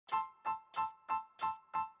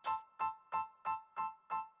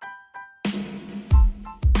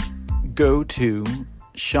Go to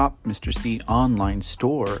Shop Mr. C online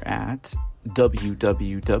store at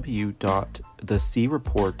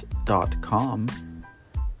www.thecreport.com.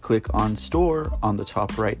 Click on Store on the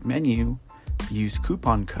top right menu. Use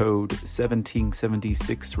coupon code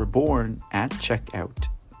 1776REBORN at checkout.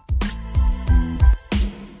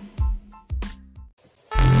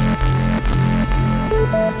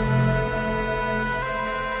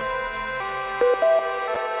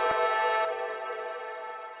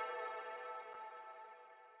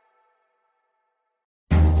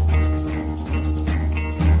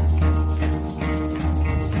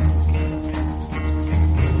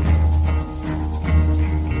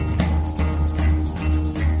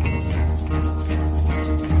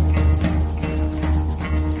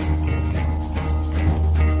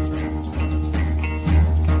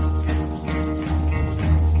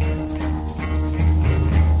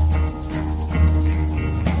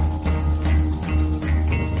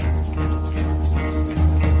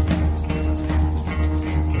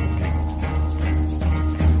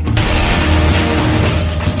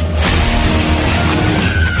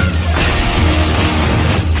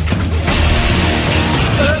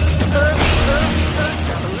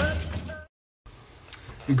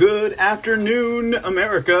 Good afternoon,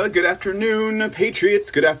 America. Good afternoon,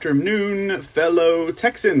 Patriots. Good afternoon, fellow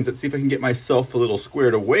Texans. Let's see if I can get myself a little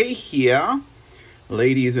squared away here.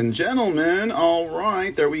 Ladies and gentlemen, all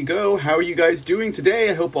right, there we go. How are you guys doing today?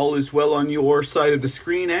 I hope all is well on your side of the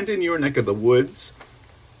screen and in your neck of the woods.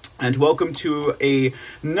 And welcome to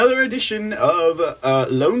another edition of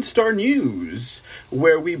Lonestar News,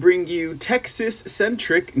 where we bring you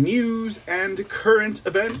Texas-centric news and current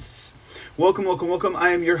events. Welcome, welcome, welcome.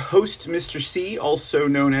 I am your host, Mr. C, also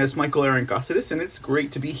known as Michael Aaron Gothidis, and it's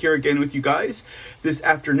great to be here again with you guys this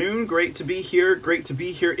afternoon. Great to be here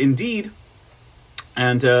indeed.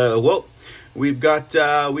 And, we've got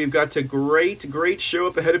a great show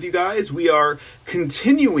up ahead of you guys. We are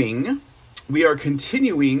continuing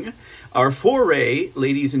our foray,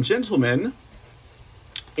 ladies and gentlemen,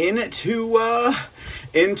 into the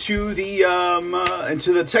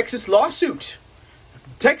Texas lawsuit.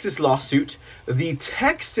 The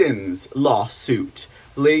Texans lawsuit,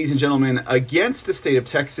 ladies and gentlemen, against the state of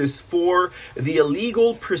Texas for the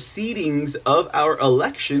illegal proceedings of our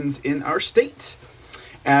elections in our state.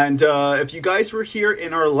 And if you guys were here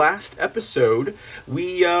in our last episode,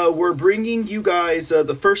 we were bringing you guys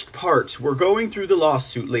the first part. We're going through the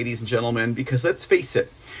lawsuit, ladies and gentlemen, because let's face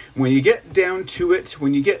it, when you get down to it,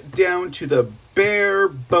 when you get down to the bare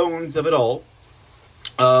bones of it all,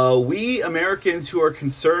 we Americans who are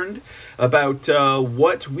concerned about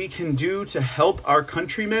what we can do to help our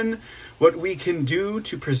countrymen, what we can do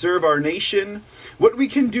to preserve our nation, what we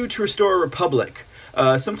can do to restore a republic.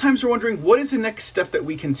 Sometimes we're wondering, what is the next step that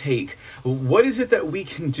we can take? What is it that we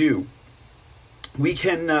can do? We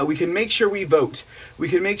can make sure we vote. We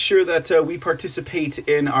can make sure that we participate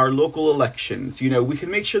in our local elections. You know, we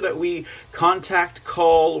can make sure that we contact,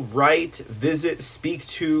 call, write, visit, speak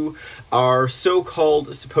to our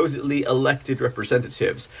so-called supposedly elected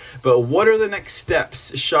representatives. But what are the next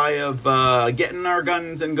steps shy of getting our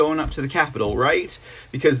guns and going up to the Capitol, right?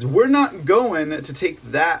 Because we're not going to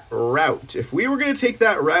take that route. If we were going to take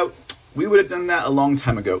that route, we would have done that a long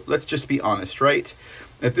time ago. Let's just be honest, right?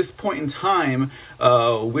 At this point in time,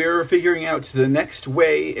 we're figuring out the next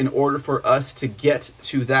way in order for us to get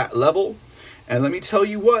to that level. And let me tell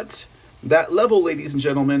you what, that level, ladies and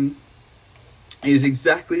gentlemen, is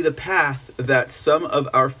exactly the path that some of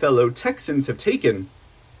our fellow Texans have taken.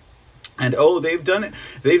 And they've done it.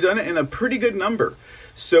 They've done it in a pretty good number.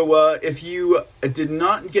 So if you did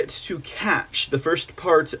not get to catch the first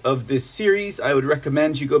part of this series, I would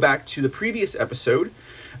recommend you go back to the previous episode.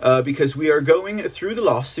 Because we are going through the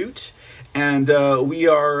lawsuit, and we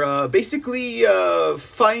are basically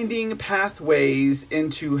finding pathways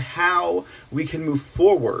into how we can move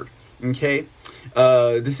forward. Okay,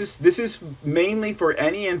 this is mainly for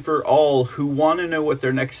any and for all who want to know what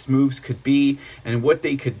their next moves could be and what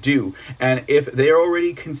they could do, and if they are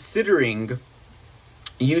already considering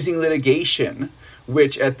using litigation,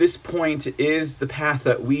 which at this point is the path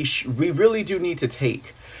that we really do need to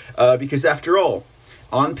take, because after all,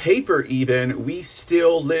 on paper even, we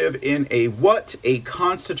still live in a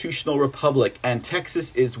constitutional republic. And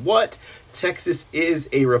Texas is what? Texas is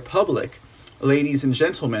a republic, ladies and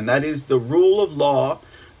gentlemen. That is the rule of law,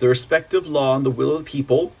 the respect of law, and the will of the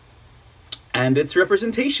people. And it's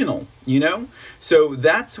representational, you know? So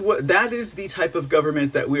that is the type of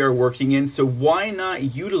government that we are working in. So why not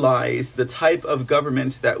utilize the type of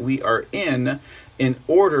government that we are in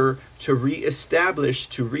order to reestablish,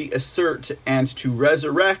 to reassert, and to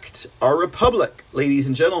resurrect our republic, ladies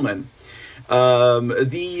and gentlemen?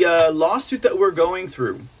 The lawsuit that we're going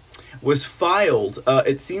through was filed.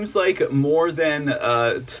 It seems like more than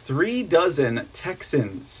 36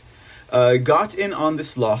 Texans got in on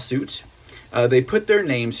this lawsuit. They put their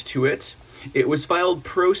names to it. It was filed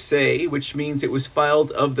pro se, which means it was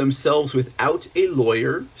filed of themselves without a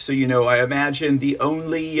lawyer. So, I imagine the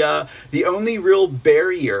only real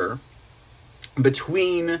barrier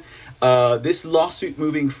between this lawsuit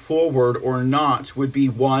moving forward or not would be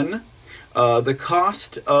one, the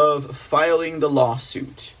cost of filing the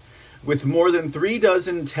lawsuit. With more than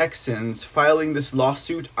 36 Texans filing this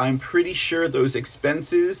lawsuit, I'm pretty sure those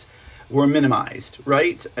expenses were minimized,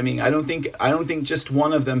 right? I mean, I don't think just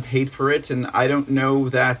one of them paid for it, and I don't know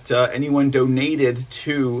that anyone donated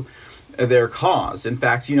to their cause. In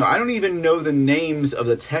fact, I don't even know the names of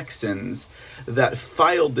the Texans that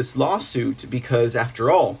filed this lawsuit, because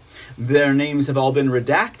after all, their names have all been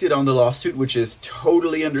redacted on the lawsuit, which is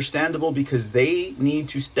totally understandable because they need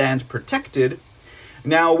to stand protected.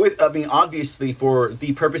 Now, obviously for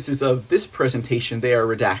the purposes of this presentation, they are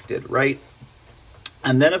redacted, right?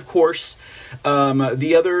 And then, of course,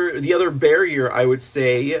 the other barrier, I would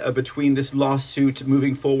say, between this lawsuit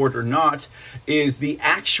moving forward or not is the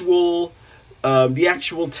actual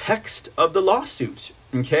text of the lawsuit.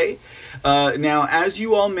 Okay. Now, as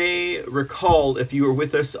you all may recall, if you were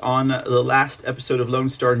with us on the last episode of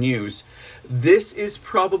Lonestar News, this is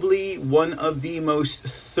probably one of the most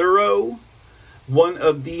thorough, one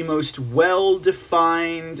of the most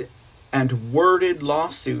well-defined and worded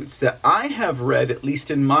lawsuits that I have read, at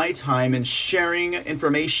least in my time, in sharing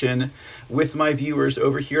information with my viewers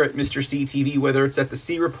over here at Mr. C TV, whether it's at the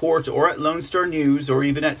C Report or at Lonestar News or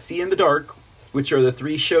even at C in the Dark, which are the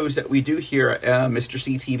 3 shows that we do here at Mr.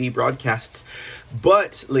 C TV broadcasts.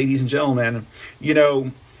 But, ladies and gentlemen,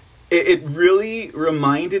 it really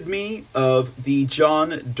reminded me of the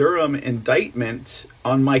John Durham indictment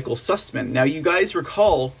on Michael Sussman. Now, you guys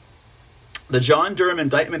recall the John Durham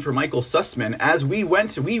indictment for Michael Sussman, as we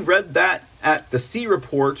read that at the C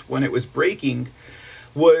Report when it was breaking,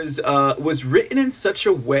 was written in such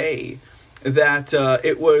a way that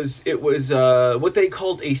it was what they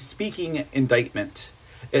called a speaking indictment.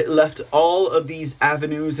 It left all of these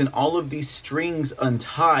avenues and all of these strings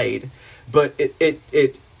untied, but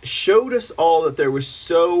it showed us all that there was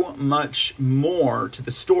so much more to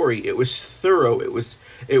the story. It was thorough. It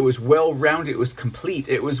was well-rounded. It was complete.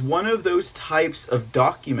 It was one of those types of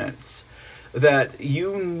documents that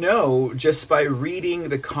just by reading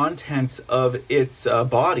the contents of its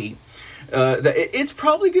body, that it's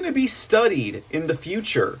probably going to be studied in the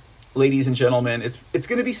future, ladies and gentlemen. It's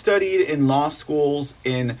going to be studied in law schools,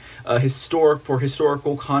 in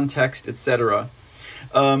historical context, etc.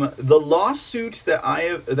 The lawsuit that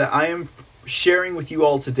I am sharing with you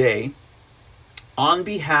all today, on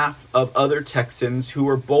behalf of other Texans who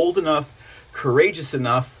were bold enough, courageous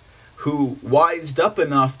enough, who wised up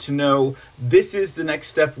enough to know this is the next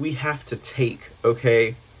step we have to take.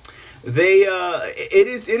 Okay, it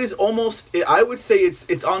is almost, I would say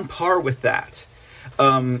it's on par with that.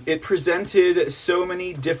 It presented so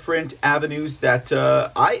many different avenues that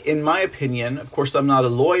in my opinion, of course, I'm not a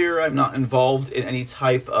lawyer, I'm not involved in any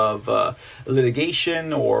type of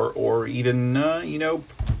litigation or even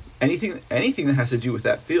anything that has to do with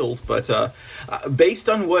that field. But based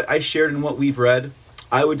on what I shared and what we've read,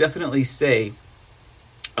 I would definitely say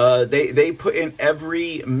they put in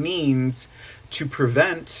every means to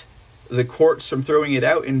prevent the courts from throwing it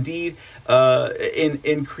out. Indeed,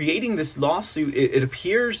 in creating this lawsuit, it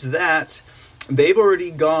appears that they've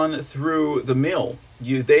already gone through the mill.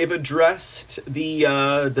 They've addressed the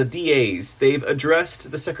DAs. They've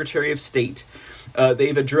addressed the Secretary of State.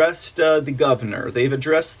 They've addressed the governor. They've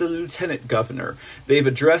addressed the lieutenant governor. They've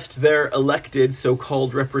addressed their elected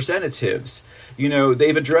so-called representatives.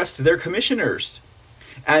 They've addressed their commissioners.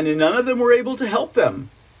 And none of them were able to help them.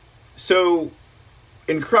 So,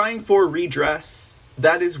 in crying for redress,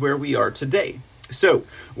 that is where we are today. So,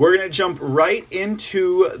 we're going to jump right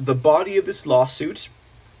into the body of this lawsuit.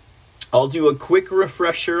 I'll do a quick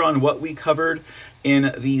refresher on what we covered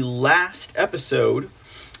in the last episode,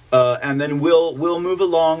 and then we'll move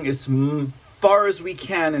along as far as we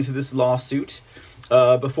can into this lawsuit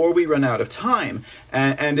before we run out of time.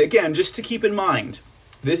 And again, just to keep in mind,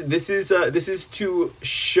 this is to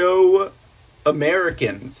show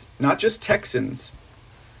Americans, not just Texans,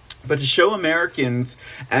 but to show Americans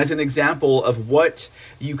as an example of what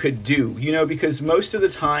you could do, because most of the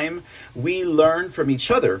time we learn from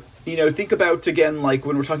each other. Think about, again, like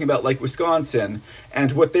when we're talking about like Wisconsin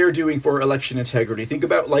and what they're doing for election integrity. Think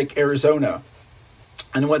about like Arizona.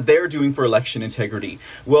 and what they're doing for election integrity.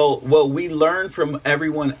 Well, we learn from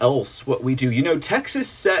everyone else what we do. You know, Texas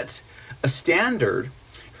set a standard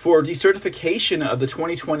for decertification of the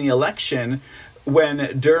 2020 election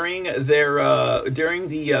when during the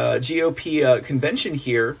GOP convention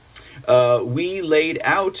here, we laid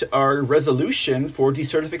out our resolution for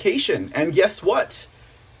decertification. And guess what?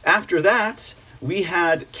 After that, we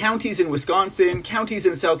had counties in Wisconsin, counties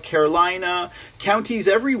in South Carolina, counties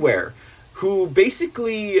everywhere who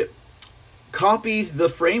basically copied the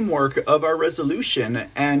framework of our resolution,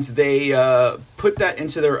 and they put that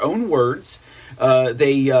into their own words.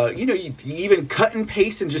 You even cut and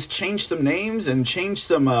paste and just change some names and change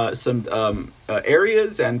some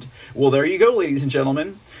areas, and well, there you go, ladies and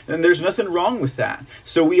gentlemen. And there's nothing wrong with that.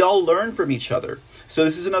 So we all learn from each other. So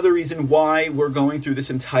this is another reason why we're going through this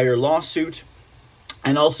entire lawsuit,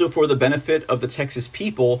 and also for the benefit of the Texas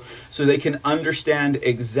people, so they can understand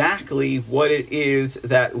exactly what it is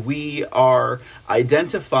that we are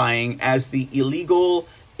identifying as the illegal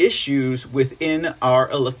issues within our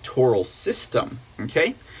electoral system.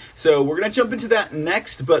 Okay, so we're going to jump into that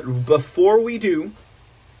next, but before we do,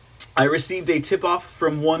 I received a tip-off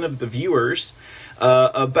from one of the viewers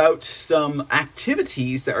about some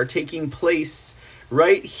activities that are taking place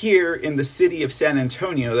right here in the city of San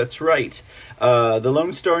Antonio. That's right. The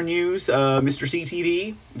Lonestar News, Mr.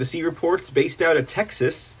 CTV, the C Reports, based out of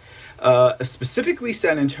Texas, specifically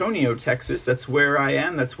San Antonio, Texas. That's where I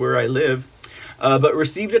am. That's where I live. But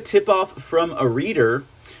received a tip-off from a reader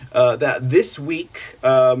that this week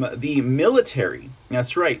the military,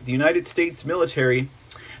 that's right, the United States military,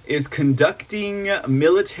 is conducting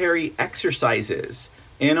military exercises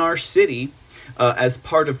in our city as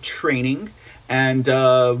part of training, and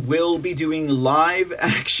we'll be doing live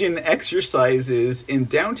action exercises in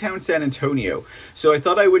downtown San Antonio. So I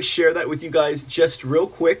thought I would share that with you guys just real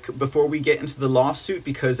quick before we get into the lawsuit,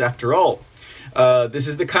 because after all, this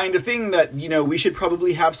is the kind of thing that, you know, we should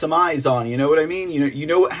probably have some eyes on. You know what I mean? You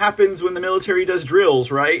know what happens when the military does drills,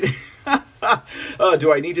 right?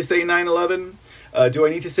 Do I need to say 9/11? Do I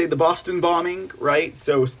need to say the Boston bombing, right?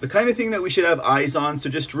 So it's the kind of thing that we should have eyes on. So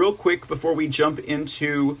just real quick before we jump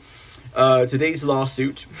into today's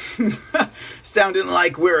lawsuit, sounding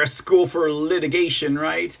like we're a school for litigation,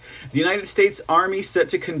 right? The United States Army set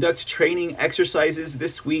to conduct training exercises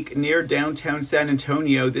this week near downtown San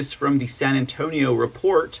Antonio. This from the San Antonio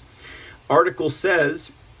Report. Article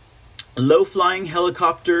says, low-flying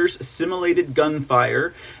helicopters, simulated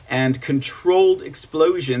gunfire, and controlled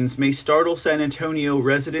explosions may startle San Antonio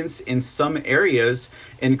residents in some areas,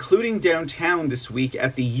 including downtown this week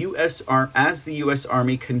as the U.S.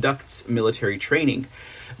 Army conducts military training.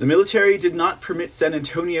 The military did not permit San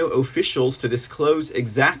Antonio officials to disclose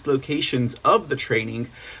exact locations of the training,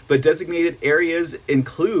 but designated areas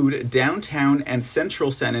include downtown and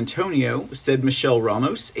central San Antonio, said Michelle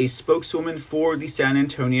Ramos, a spokeswoman for the San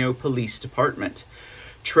Antonio Police Department.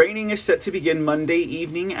 Training is set to begin Monday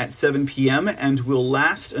evening at 7 p.m. and will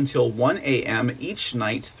last until 1 a.m. each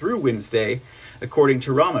night through Wednesday, according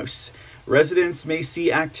to Ramos. Residents may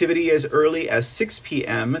see activity as early as 6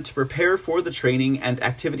 p.m. to prepare for the training, and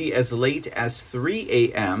activity as late as 3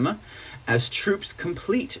 a.m. as troops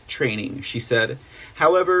complete training, she said.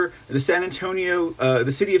 However, the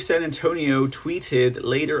city of San Antonio tweeted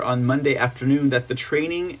later on Monday afternoon that the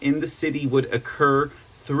training in the city would occur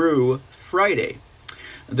through Friday.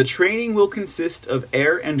 The training will consist of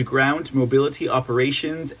air and ground mobility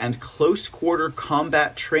operations and close-quarter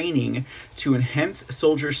combat training to enhance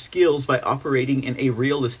soldiers' skills by operating in a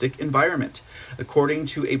realistic environment, according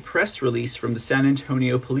to a press release from the San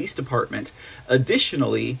Antonio Police Department.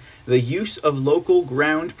 Additionally, the use of local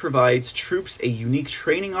ground provides troops a unique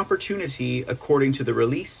training opportunity, according to the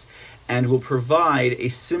release, and will provide a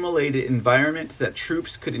simulated environment that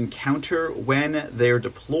troops could encounter when they're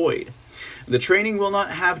deployed. The training will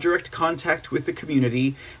not have direct contact with the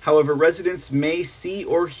community. However, residents may see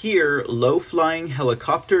or hear low-flying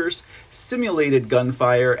helicopters, simulated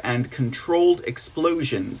gunfire, and controlled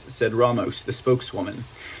explosions, said Ramos, the spokeswoman.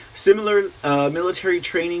 Similar military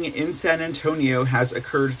training in San Antonio has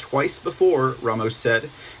occurred twice before, Ramos said.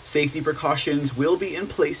 Safety precautions will be in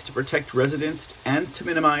place to protect residents and to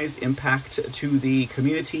minimize impact to the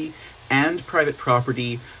community and private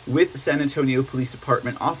property, with San Antonio Police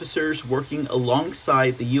Department officers working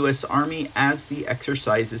alongside the U.S. Army as the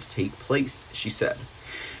exercises take place, she said.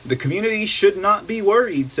 The community should not be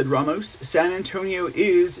worried, said Ramos. San Antonio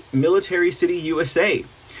is Military City, USA,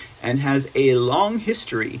 and has a long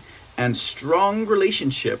history and strong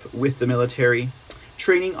relationship with the military.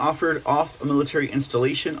 Training offered off a military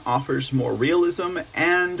installation offers more realism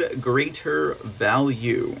and greater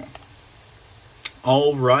value.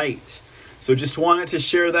 All right. So just wanted to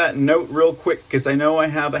share that note real quick because I know I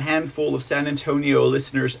have a handful of San Antonio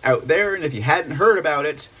listeners out there, and if you hadn't heard about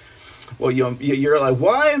it, well, you're like,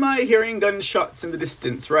 why am I hearing gunshots in the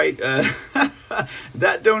distance, right?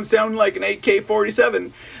 That don't sound like an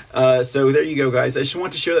AK-47. So there you go, guys. I just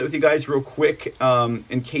want to share that with you guys real quick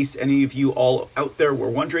in case any of you all out there were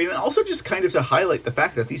wondering. And also just kind of to highlight the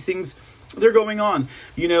fact that these things, they're going on,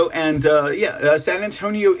 and San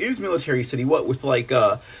Antonio is military city.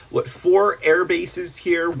 With 4 air bases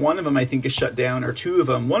here? One of them I think is shut down, or 2 of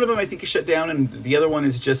them. One of them I think is shut down, and the other one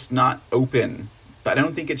is just not open. But I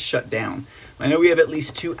don't think it's shut down. I know we have at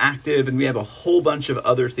least 2 active, and we have a whole bunch of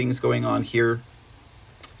other things going on here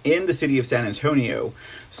in the city of San Antonio.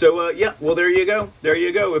 So, there you go. There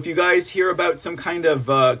you go. If you guys hear about some kind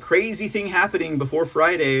of crazy thing happening before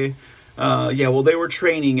Friday, they were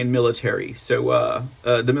training in military. So,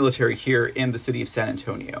 the military here in the city of San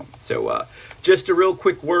Antonio. So, just a real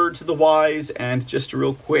quick word to the wise and just a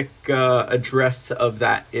real quick address of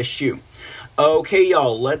that issue. Okay,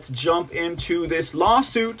 y'all, let's jump into this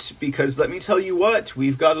lawsuit because let me tell you what,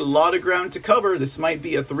 we've got a lot of ground to cover. This might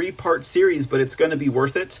be a 3-part series, but it's going to be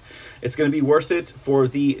worth it. It's going to be worth it for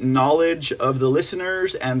the knowledge of the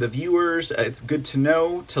listeners and the viewers. It's good to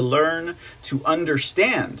know, to learn, to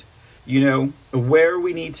understand, where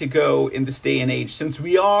we need to go in this day and age. Since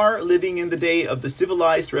we are living in the day of the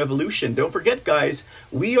civilized revolution, don't forget, guys,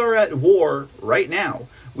 we are at war right now.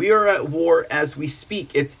 We are at war as we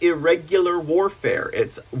speak. It's irregular warfare.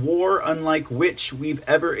 It's war unlike which we've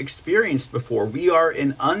ever experienced before. We are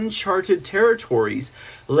in uncharted territories,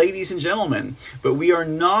 ladies and gentlemen. But we are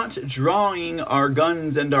not drawing our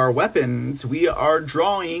guns and our weapons. We are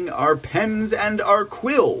drawing our pens and our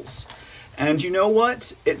quills. And you know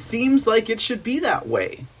what? It seems like it should be that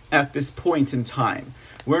way at this point in time.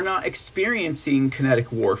 We're not experiencing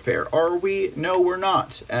kinetic warfare, are we? No, we're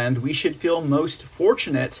not. And we should feel most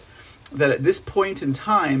fortunate that at this point in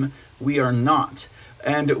time, we are not.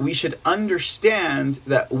 And we should understand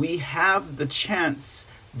that we have the chance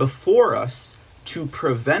before us to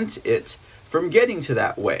prevent it from getting to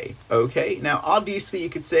that way, okay? Now, obviously, you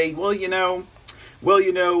could say, they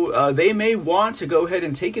may want to go ahead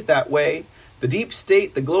and take it that way. The deep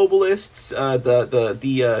state, the globalists,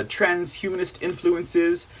 the transhumanist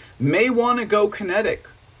influences may want to go kinetic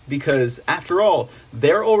because, after all,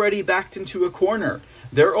 they're already backed into a corner.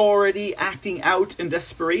 They're already acting out in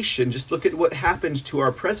desperation. Just look at what happened to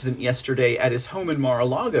our president yesterday at his home in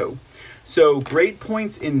Mar-a-Lago. So, great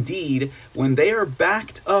points indeed. When they are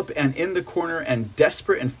backed up and in the corner and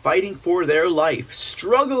desperate and fighting for their life,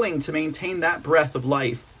 struggling to maintain that breath of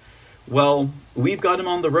life, well, we've got them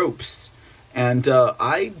on the ropes. And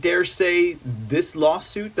I dare say this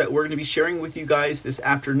lawsuit that we're going to be sharing with you guys this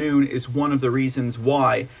afternoon is one of the reasons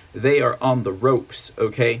why they are on the ropes,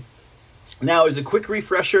 okay? Now, as a quick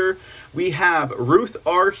refresher, we have Ruth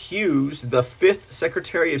R. Hughes, the 5th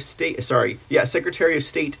Secretary of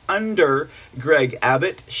State under Greg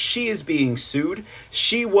Abbott. She is being sued.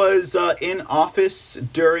 She was in office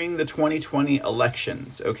during the 2020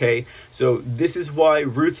 elections, okay? So this is why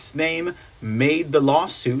Ruth's name made the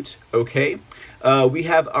lawsuit, okay? We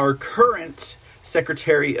have our current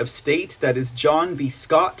Secretary of State, that is John B.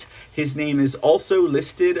 Scott. His name is also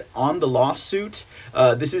listed on the lawsuit.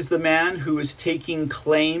 This is the man who is taking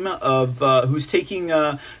claim of taking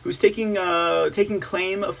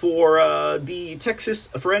claim for the Texas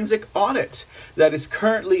forensic audit that is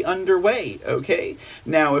currently underway. Okay,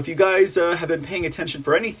 now if you guys have been paying attention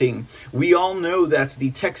for anything, we all know that the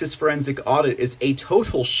Texas forensic audit is a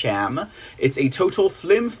total sham. It's a total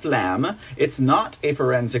flim-flam. It's not a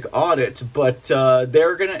forensic audit, but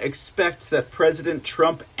they're going to expect that President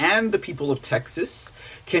Trump and the people of Texas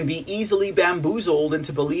can be easily bamboozled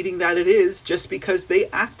into believing that it is just because they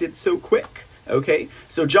acted so quick. Okay,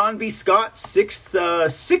 so John B. Scott, sixth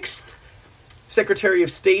Secretary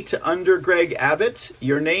of State under Greg Abbott,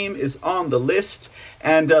 your name is on the list.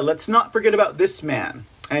 And let's not forget about this man.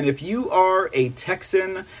 And if you are a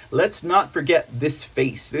Texan, let's not forget this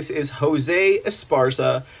face. This is Jose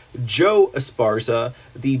Esparza, Joe Esparza,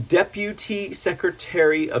 the Deputy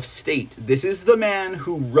Secretary of State. This is the man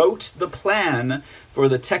who wrote the plan for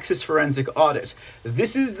the Texas forensic audit.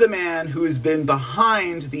 This is the man who has been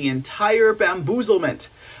behind the entire bamboozlement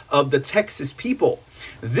of the Texas people.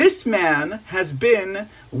 This man has been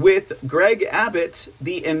with Greg Abbott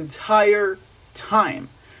the entire time.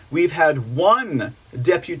 We've had one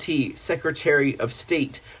Deputy Secretary of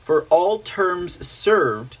State for all terms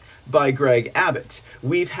served by Greg Abbott.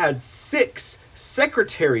 We've had 6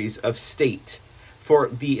 Secretaries of State for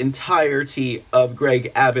the entirety of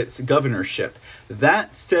Greg Abbott's governorship.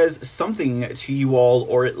 That says something to you all,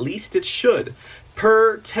 or at least it should.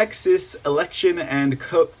 Per Texas election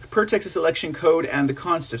code and the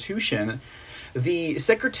Constitution, the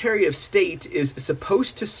Secretary of State is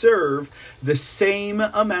supposed to serve the same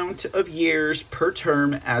amount of years per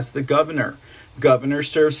term as the governor. Governor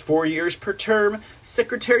serves 4 years per term.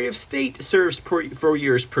 Secretary of State serves 4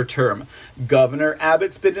 years per term. Governor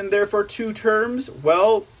Abbott's been in there for 2 terms.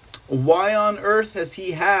 Well, why on earth has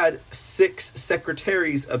he had 6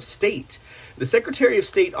 Secretaries of State? The Secretary of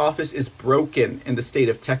State office is broken in the state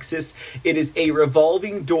of Texas. It is a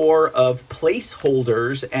revolving door of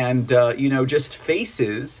placeholders and, just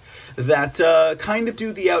faces that kind of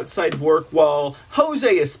do the outside work, while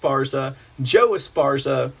Jose Esparza, Joe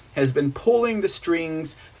Esparza, has been pulling the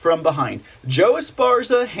strings from behind. Joe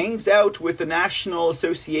Esparza hangs out with the National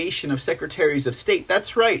Association of Secretaries of State.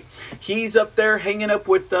 That's right. He's up there hanging up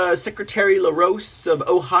with Secretary LaRose of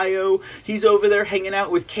Ohio. He's over there hanging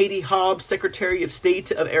out with Katie Hobbs, Secretary of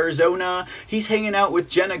State of Arizona. He's hanging out with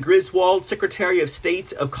Jenna Griswold, Secretary of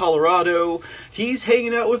State of Colorado. He's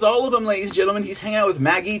hanging out with all of them, ladies and gentlemen. He's hanging out with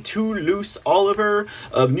Maggie Toulouse Oliver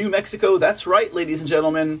of New Mexico. That's right, ladies and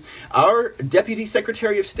gentlemen. Our Deputy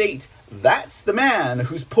Secretary of State, that's the man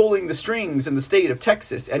who's pulling the strings in the state of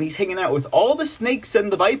Texas, and he's hanging out with all the snakes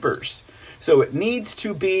and the vipers. So it needs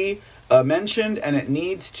to be mentioned, and it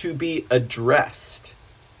needs to be addressed.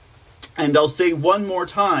 And I'll say one more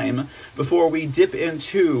time before we dip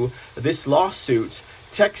into this lawsuit,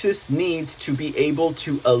 Texas needs to be able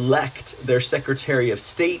to elect their Secretary of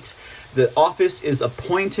State. The office is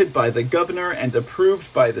appointed by the governor and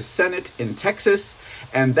approved by the Senate in Texas,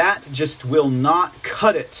 and that just will not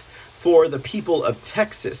cut it for the people of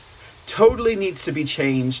Texas. Totally needs to be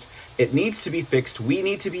changed. It needs to be fixed. We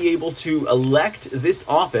need to be able to elect this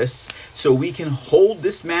office so we can hold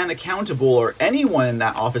this man accountable, or anyone in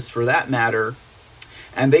that office for that matter.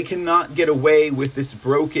 And they cannot get away with this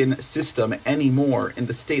broken system anymore in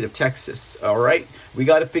the state of Texas. All right? We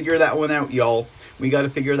got to figure that one out, y'all. We got to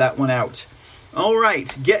figure that one out. All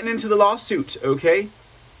right, getting into the lawsuit, okay?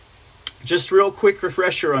 Just real quick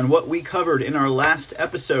refresher on what we covered in our last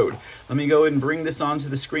episode. Let me go and bring this onto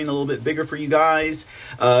the screen a little bit bigger for you guys.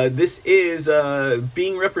 This is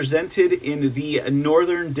being represented in the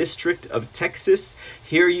Northern District of Texas.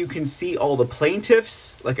 Here you can see all the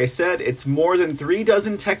plaintiffs. Like I said, it's more than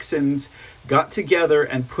 36 Texans got together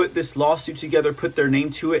and put this lawsuit together, put their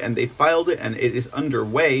name to it, and they filed it, and it is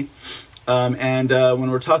underway.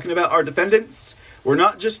 When we're talking about our defendants, we're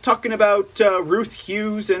not just talking about Ruth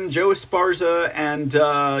Hughes and Joe Esparza and,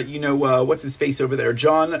 what's his face over there,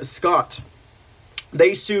 John Scott.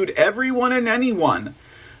 They sued everyone and anyone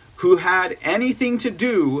who had anything to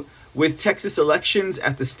do with Texas elections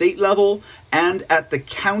at the state level and at the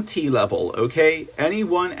county level, okay?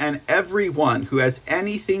 Anyone and everyone who has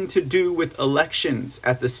anything to do with elections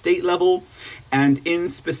at the state level and in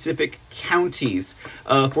specific counties.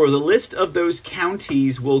 For the list of those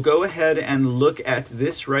counties, we'll go ahead and look at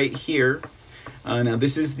this right here. Now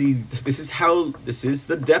this is the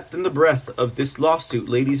depth and the breadth of this lawsuit,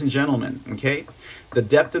 ladies and gentlemen, okay? The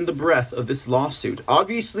depth and the breadth of this lawsuit.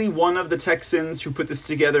 Obviously, one of the Texans who put this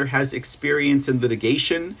together has experience in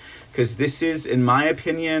litigation, because this is, in my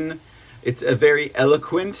opinion, it's a very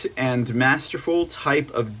eloquent and masterful type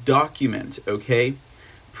of document, okay?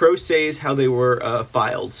 Pro se is how they were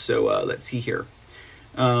filed, so let's see here.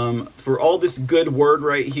 For all this good word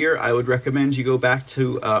right here, I would recommend you go back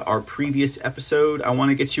to our previous episode. I want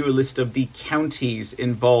to get you a list of the counties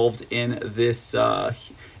involved in this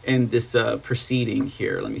proceeding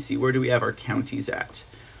here. Let me see. Where do we have our counties at?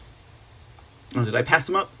 Oh, did I pass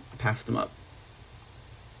them up? I passed them up.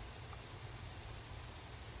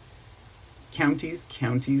 Counties.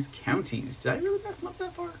 Did I really pass them up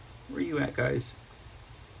that far? Where are you at, guys?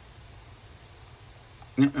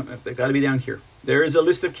 No, they've got to be down here. There is a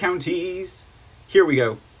list of counties. Here we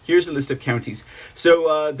go. Here's a list of counties.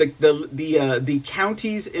 So the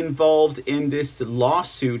counties involved in this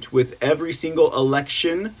lawsuit with every single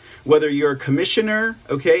election, whether you're a commissioner,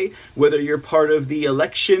 okay, whether you're part of the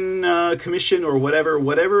election commission or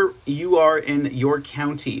whatever you are in your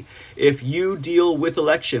county. If you deal with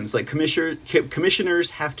elections, like commissioners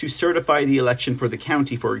have to certify the election for the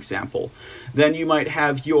county, for example, then you might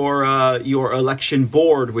have your election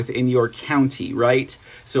board within your county, right?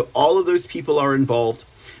 So all of those people are involved.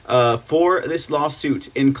 for this lawsuit,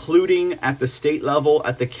 including at the state level,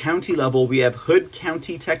 at the county level. We have Hood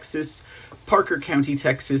County, Texas, Parker County,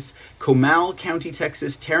 Texas, Comal County,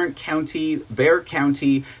 Texas, Tarrant County, Bexar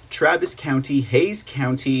County, Travis County, Hayes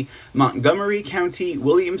County, Montgomery County,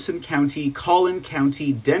 Williamson County, Collin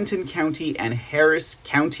County, Denton County, and Harris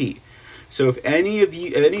County. So if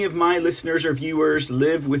any of my listeners or viewers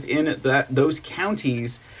live within those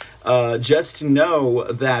counties, just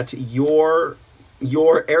know that your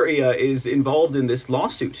area is involved in this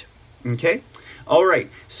lawsuit. Okay? All right.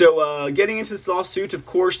 So getting into this lawsuit, of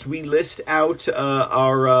course, we list out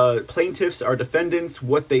our plaintiffs, our defendants,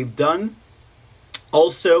 what they've done.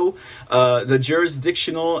 Also, the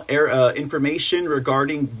jurisdictional information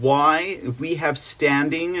regarding why we have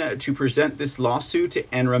standing to present this lawsuit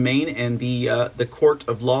and remain in the court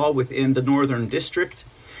of law within the Northern District.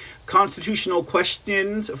 Constitutional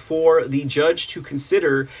questions for the judge to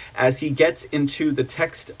consider as he gets into the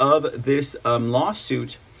text of this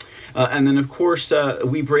lawsuit. And then, of course,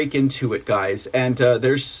 we break into it, guys. And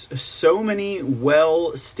there's so many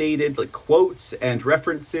well-stated quotes and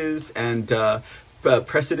references and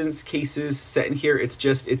precedence cases set in here. It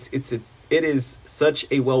is such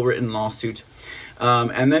a well-written lawsuit.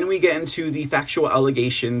 And then we get into the factual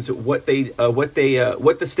allegations, what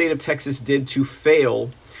the state of Texas did to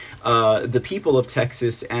fail the people of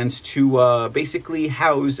Texas and to basically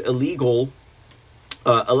house illegal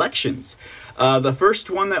elections. The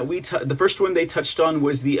first one they touched on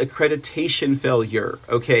was the accreditation failure.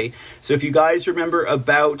 Okay, so if you guys remember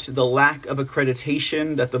about the lack of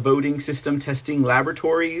accreditation that the voting system testing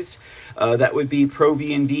laboratories, that would be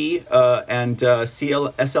ProVND and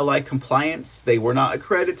SLI compliance, they were not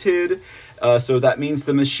accredited. So that means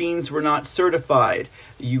the machines were not certified.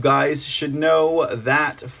 You guys should know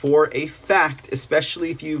that for a fact,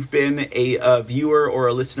 especially if you've been a viewer or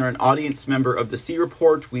a listener, an audience member of the C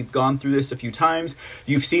Report. We've gone through this a few times.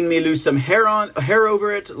 You've seen me lose some hair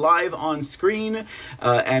over it live on screen,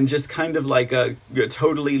 and just kind of like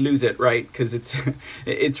totally lose it, right? Because it's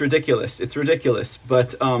ridiculous. It's ridiculous.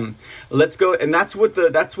 But let's go, and that's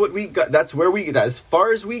as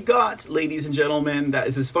far as we got, ladies and gentlemen. That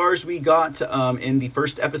is as far as we got. In the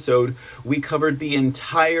first episode, we covered the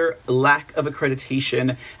entire lack of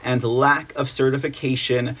accreditation and lack of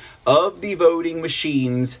certification of the voting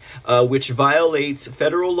machines, which violates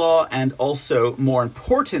federal law, and also, more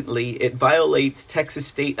importantly, it violates Texas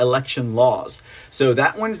state election laws. So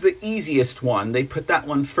that one's the easiest one. They put that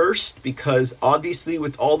one first because obviously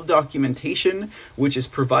with all the documentation which is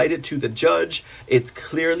provided to the judge, it's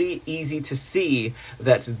clearly easy to see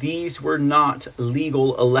that these were not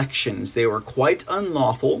legal elections. They were quite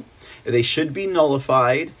unlawful. They should be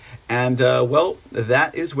nullified. And, well,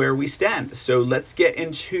 that is where we stand. So let's get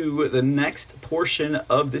into the next portion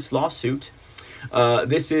of this lawsuit.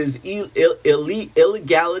 This is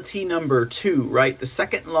illegality number 2, right? The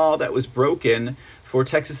second law that was broken for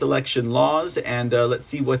Texas election laws. And let's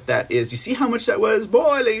see what that is. You see how much that was?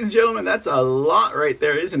 Boy, ladies and gentlemen, that's a lot right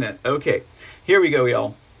there, isn't it? Okay, here we go,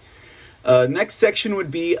 y'all. Next section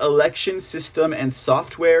would be election system and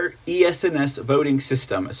software, ES&S voting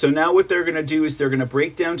system. So now what they're going to do is they're going to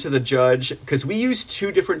break down to the judge, because we use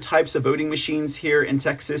 2 different types of voting machines here in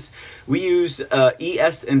Texas. We use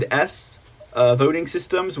ES&S voting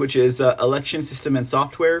systems, which is election system and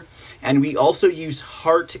software. And we also use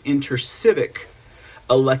Hart InterCivic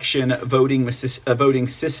election voting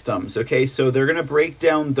systems. Okay, so they're going to break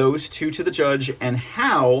down those 2 to the judge and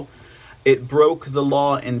how it broke the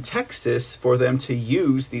law in Texas for them to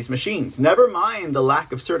use these machines. Never mind the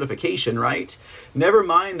lack of certification, right? Never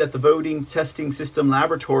mind that the voting testing system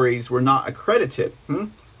laboratories were not accredited.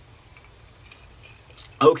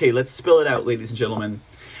 Okay, let's spell it out, ladies and gentlemen.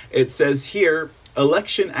 It says here,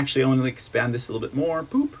 election... Actually, I want to expand this a little bit more.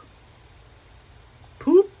 Poop.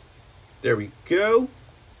 Poop. There we go.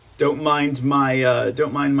 Don't mind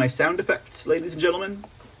my sound effects, ladies and gentlemen.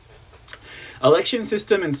 Election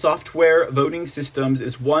system and software voting systems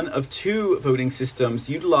is one of 2 voting systems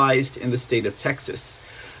utilized in the state of Texas.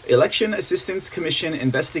 Election Assistance Commission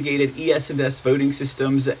investigated ES&S voting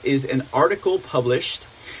systems is an article published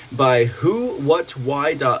by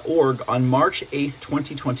whowhatwhy.org on March 8,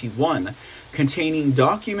 2021, containing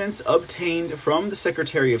documents obtained from the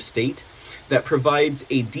Secretary of State that provides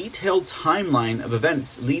a detailed timeline of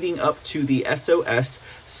events leading up to the SOS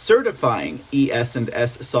certifying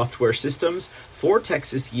ES&S software systems for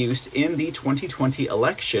Texas use in the 2020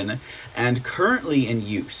 election and currently in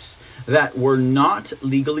use that were not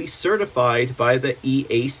legally certified by the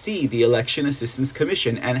EAC, the Election Assistance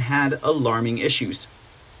Commission, and had alarming issues.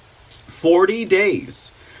 40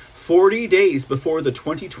 days 40 days before the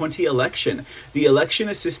 2020 election, the Election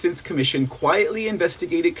Assistance Commission quietly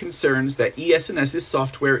investigated concerns that ES&S's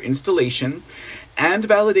software installation and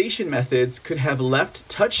validation methods could have left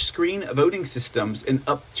touchscreen voting systems in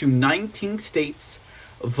up to 19 states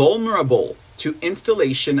vulnerable to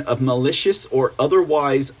installation of malicious or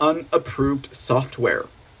otherwise unapproved software.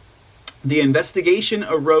 The investigation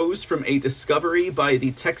arose from a discovery by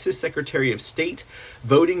the Texas Secretary of State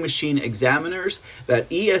voting machine examiners that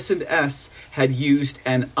ES&S had used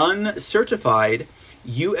an uncertified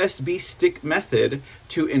USB stick method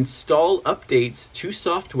to install updates to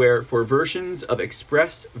software for versions of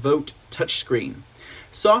Express Vote touchscreen.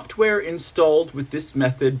 Software installed with this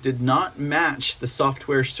method did not match the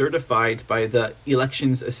software certified by the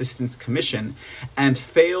Elections Assistance Commission and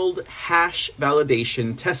failed hash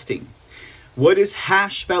validation testing. What is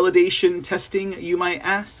hash validation testing, you might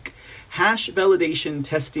ask? Hash validation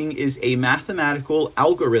testing is a mathematical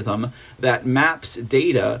algorithm that maps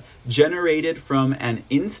data generated from an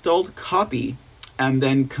installed copy and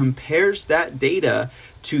then compares that data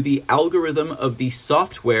to the algorithm of the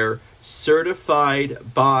software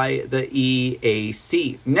certified by the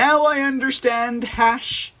EAC. Now I understand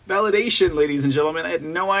hash validation, ladies and gentlemen. I had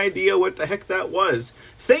no idea what the heck that was.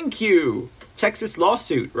 Thank you. Texas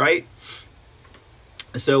lawsuit, right?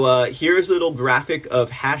 So here's a little graphic of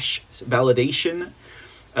hash validation.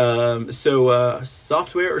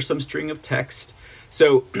 Software or some string of text.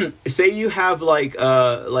 So say you have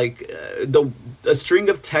a string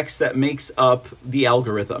of text that makes up the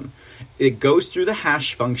algorithm. It goes through the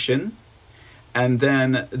hash function, and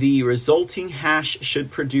then the resulting hash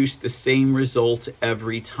should produce the same result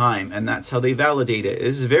every time. And that's how they validate it.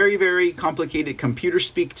 This is very, very complicated computer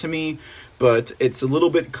speak to me, but it's a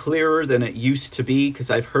little bit clearer than it used to be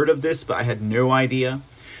because I've heard of this, but I had no idea.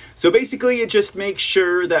 So basically, it just makes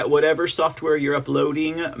sure that whatever software you're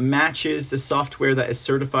uploading matches the software that is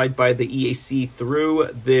certified by the EAC through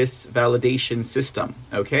this validation system,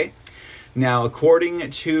 okay? Now, according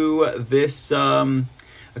to this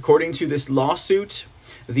lawsuit,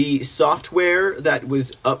 the software that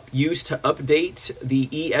was used to update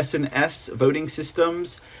the ES&S voting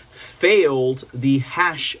systems failed the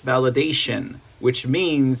hash validation, which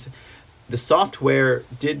means the software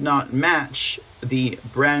did not match the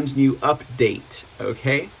brand new update,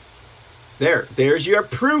 okay? There's your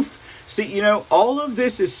proof. See, all of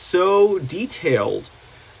this is so detailed.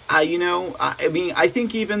 I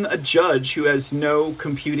think even a judge who has no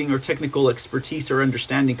computing or technical expertise or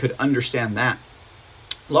understanding could understand that.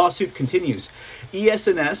 Lawsuit continues.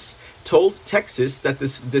 ES&S told Texas that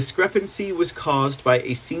this discrepancy was caused by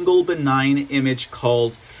a single benign image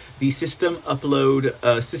called the system load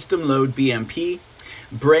BMP.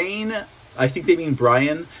 I think they mean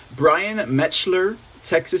Brian Metchler,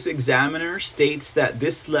 Texas examiner, states that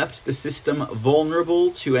this left the system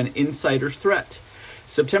vulnerable to an insider threat.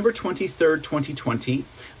 September 23rd, 2020,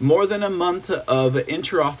 more than a month of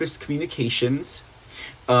interoffice communications,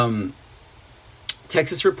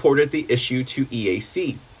 Texas reported the issue to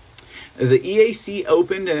EAC. The EAC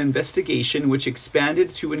opened an investigation which expanded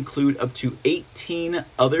to include up to 18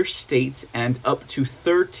 other states and up to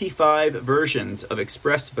 35 versions of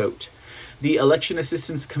Express Vote. The Election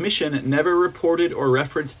Assistance Commission never reported or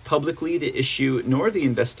referenced publicly the issue nor the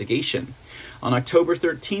investigation. On October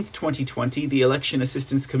 13th, 2020, the Election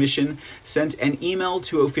Assistance Commission sent an email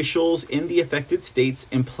to officials in the affected states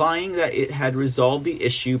implying that it had resolved the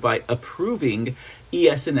issue by approving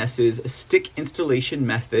ES&S's stick installation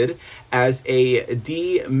method as a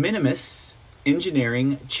de minimis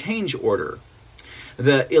engineering change order.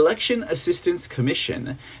 The Election Assistance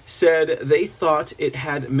Commission said they thought it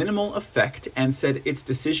had minimal effect and said its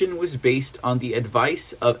decision was based on the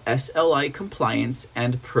advice of SLI compliance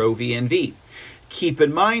and Pro-VNV. Keep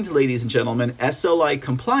in mind, ladies and gentlemen, SLI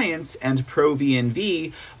compliance and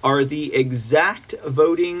Pro-VNV are the exact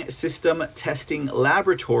voting system testing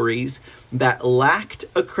laboratories that lacked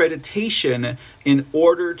accreditation in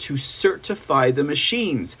order to certify the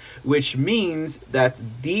machines, which means that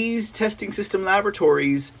these testing system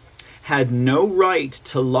laboratories had no right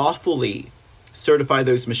to lawfully certify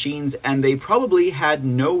those machines, and they probably had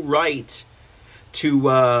no right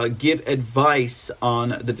to give advice on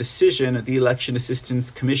the decision the Election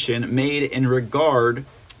Assistance Commission made in regard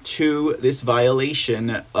to this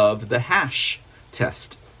violation of the hash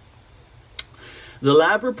test. The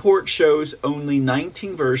lab report shows only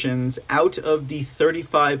 19 versions out of the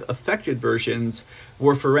 35 affected versions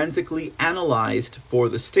were forensically analyzed for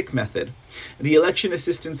the stick method. The Election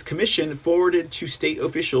Assistance Commission forwarded to state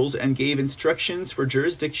officials and gave instructions for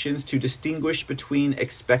jurisdictions to distinguish between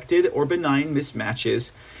expected or benign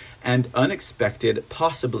mismatches and unexpected,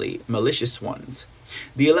 possibly malicious ones.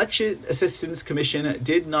 The Election Assistance Commission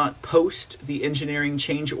did not post the engineering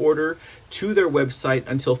change order to their website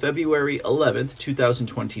until February 11th,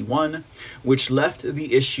 2021, which left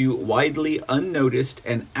the issue widely unnoticed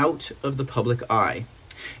and out of the public eye.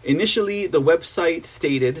 Initially, the website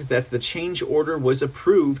stated that the change order was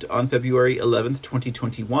approved on February 11th,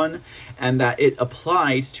 2021, and that it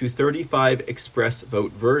applied to 35 express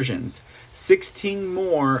vote versions, 16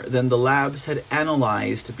 more than the labs had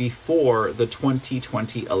analyzed before the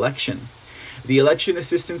 2020 election. The Election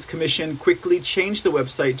Assistance Commission quickly changed the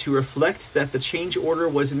website to reflect that the change order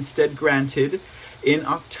was instead granted in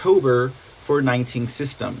October for 19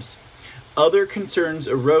 systems. Other concerns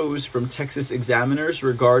arose from Texas examiners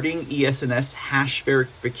regarding ES&S hash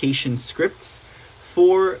verification scripts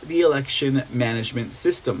for the election management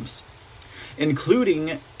systems,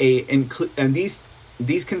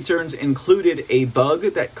 these concerns included a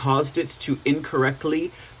bug that caused it to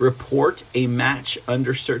incorrectly report a match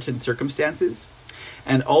under certain circumstances,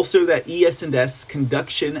 and also that ES&S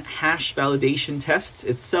conduction hash validation tests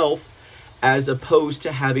itself as opposed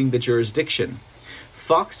to having the jurisdiction,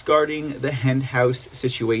 fox-guarding the henhouse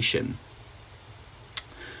situation.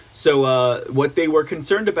 So what they were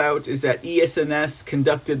concerned about is that ES&S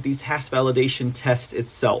conducted these hash validation tests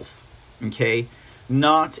itself, okay?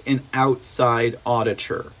 Not an outside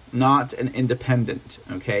auditor, not an independent,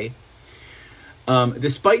 okay?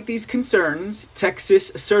 Despite these concerns,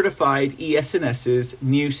 Texas certified ES&S's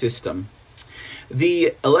new system.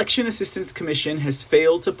 The Election Assistance Commission has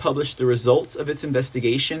failed to publish the results of its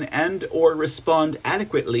investigation and or respond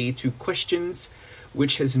adequately to questions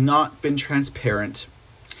which has not been transparent.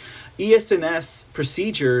 ES&S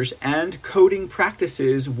procedures and coding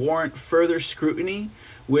practices warrant further scrutiny,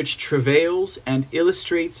 which travails and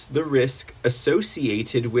illustrates the risk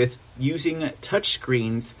associated with using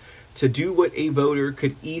touchscreens to do what a voter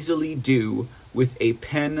could easily do with a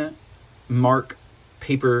pen-marked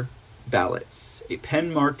paper ballots.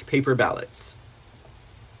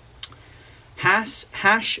 Hash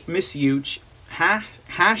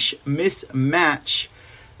mismatch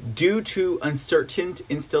due to uncertain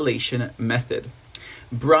installation method.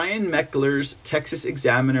 Brian Meckler's Texas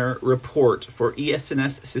Examiner report for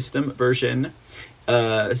ES&S system version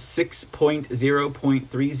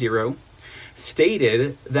 6.0.30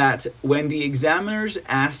 stated that when the examiners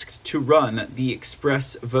asked to run the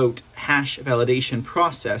express vote hash validation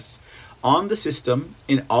process on the system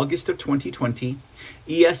in August of 2020,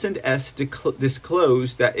 ES&S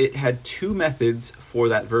disclosed that it had two methods for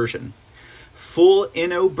that version. Full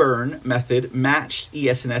inno burn method matched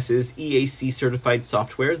ES&S's EAC certified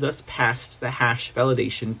software, thus passed the hash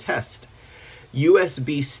validation test.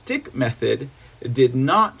 USB stick method did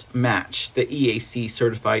not match the EAC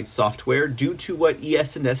certified software due to what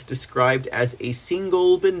ES&S described as a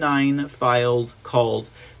single benign file called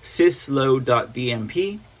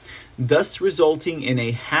sysload.bmp, thus resulting in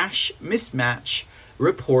a hash mismatch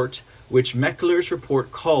report, which Meckler's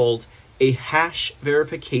report called a hash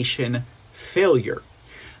verification failure.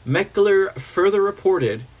 Meckler further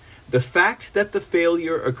reported, the fact that the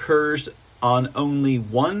failure occurs on only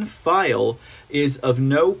one file is of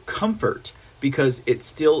no comfort because it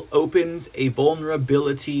still opens a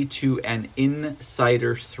vulnerability to an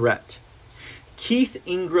insider threat. Keith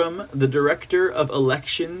Ingram, the director of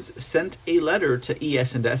elections, sent a letter to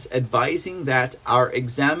ES&S advising that our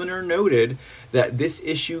examiner noted that this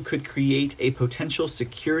issue could create a potential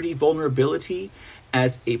security vulnerability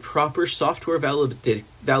as a proper software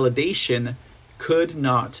validation could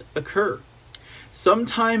not occur.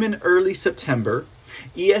 Sometime in early September,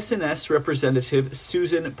 ES&S representative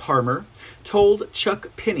Susan Parmer told Chuck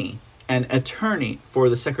Pinney, an attorney for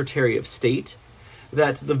the Secretary of State,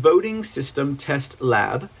 that the voting system test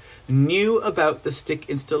lab knew about the stick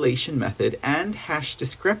installation method and hash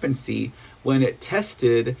discrepancy when it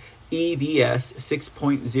tested EVS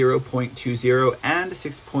 6.0.20 and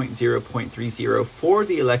 6.0.30 for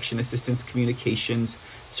the Election Assistance Communications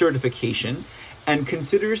certification, and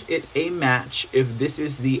considers it a match if this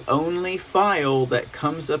is the only file that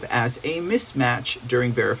comes up as a mismatch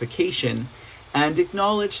during verification, and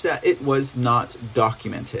acknowledged that it was not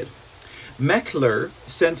documented. Meckler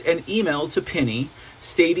sent an email to Pinney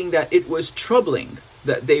stating that it was troubling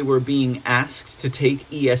that they were being asked to take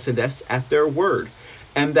ES&S at their word,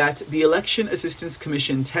 and that the Election Assistance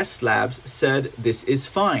Commission test labs said this is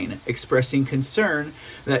fine, expressing concern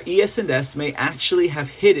that ES&S may actually have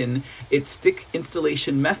hidden its stick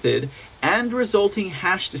installation method and resulting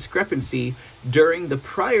hash discrepancy during the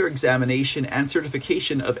prior examination and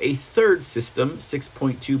certification of a third system,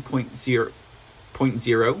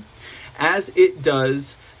 6.2.0, as it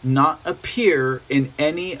does not appear in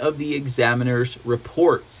any of the examiner's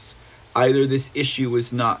reports. Either this issue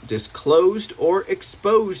was not disclosed or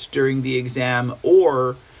exposed during the exam,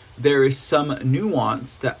 or there is some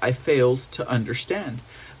nuance that I failed to understand.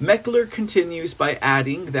 Meckler continues by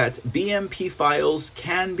adding that BMP files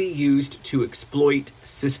can be used to exploit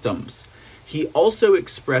systems. He also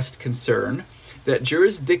expressed concern that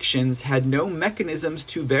jurisdictions had no mechanisms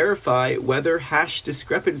to verify whether hash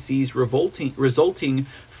discrepancies resulting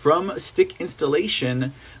from stick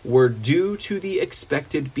installation were due to the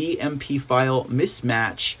expected BMP file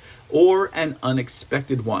mismatch or an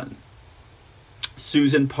unexpected one.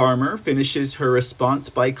 Susan Palmer finishes her response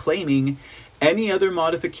by claiming any other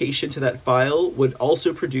modification to that file would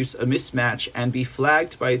also produce a mismatch and be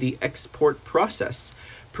flagged by the export process,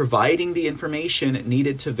 providing the information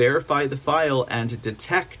needed to verify the file and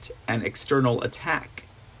detect an external attack.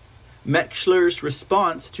 Meckler's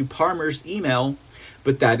response to Palmer's email: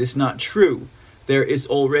 "But that is not true. There is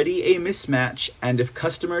already a mismatch, and if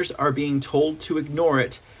customers are being told to ignore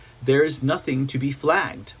it, there is nothing to be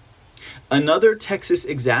flagged." Another Texas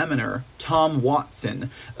examiner, Tom Watson,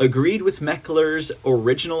 agreed with Meckler's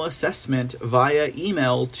original assessment via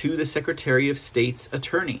email to the Secretary of State's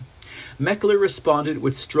attorney. Meckler responded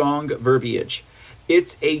with strong verbiage.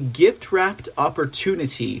 "It's a gift-wrapped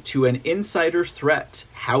opportunity to an insider threat,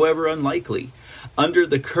 however unlikely. Under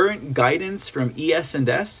the current guidance from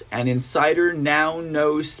ES&S, an insider now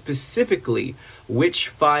knows specifically which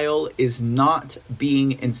file is not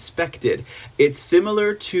being inspected. It's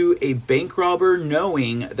similar to a bank robber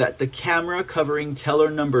knowing that the camera covering teller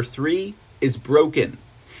number 3 is broken."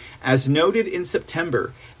 As noted in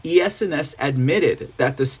September, ES&S admitted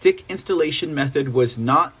that the stick installation method was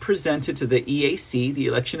not presented to the EAC, the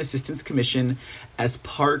Election Assistance Commission, as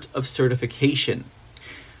part of certification.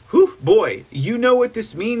 Whew, boy, you know what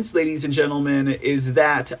this means, ladies and gentlemen, is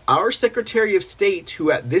that our Secretary of State,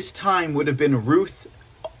 who at this time would have been Ruth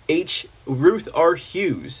R.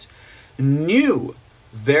 Hughes, knew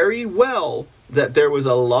very well that there was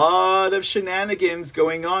a lot of shenanigans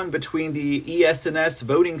going on between the ES&S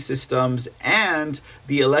voting systems and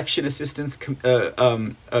the Election Assistance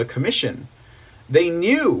Commission. They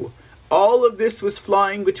knew all of this was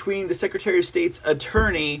flying between the Secretary of State's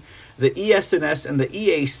attorney, the ES&S, and the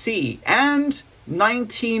EAC, and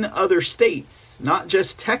 19 other states, not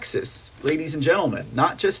just Texas, ladies and gentlemen,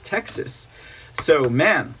 not just Texas. So,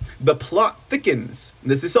 man, the plot thickens.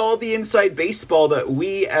 This is all the inside baseball that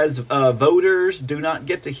we as voters do not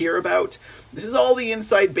get to hear about. This is all the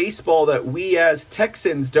inside baseball that we as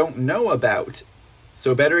Texans don't know about.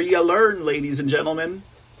 So better you learn, ladies and gentlemen.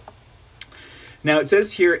 Now, it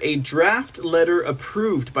says here, a draft letter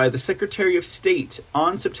approved by the Secretary of State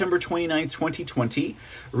on September 29, 2020,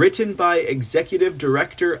 written by Executive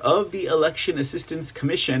Director of the Election Assistance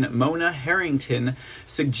Commission, Mona Harrington,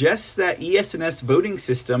 suggests that ES&S voting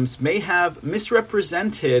systems may have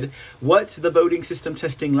misrepresented what the Voting System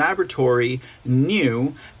Testing Laboratory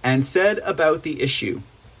knew and said about the issue.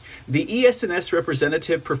 The ES&S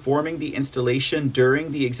representative performing the installation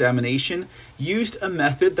during the examination used a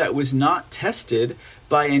method that was not tested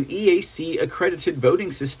by an EAC-accredited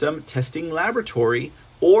voting system testing laboratory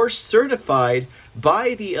or certified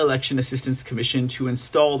by the Election Assistance Commission to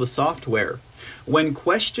install the software. When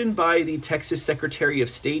questioned by the Texas Secretary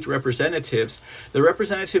of State representatives, the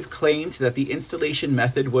representative claimed that the installation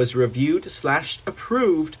method was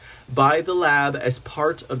reviewed/approved by the lab as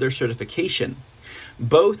part of their certification.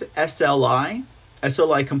 Both SLI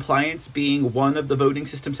Compliance being one of the voting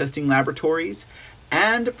system testing laboratories,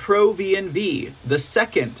 and ProVNV, the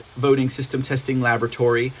second voting system testing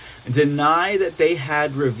laboratory, deny that they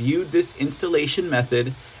had reviewed this installation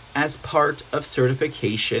method as part of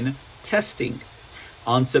certification testing.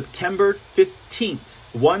 On September 15th,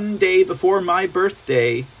 one day before my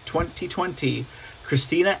birthday, 2020,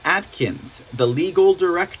 Christina Atkins, the legal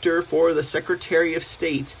director for the Secretary of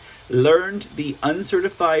State, learned the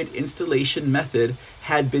uncertified installation method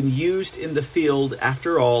had been used in the field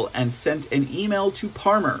after all and sent an email to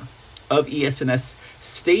Palmer of ES&S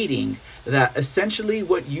stating that essentially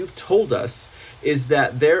what you've told us is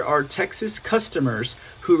that there are Texas customers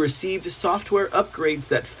who received software upgrades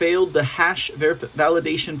that failed the hash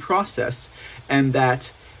validation process and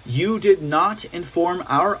that you did not inform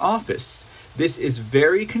our office This is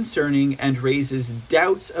very concerning and raises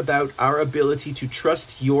doubts about our ability to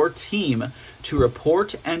trust your team to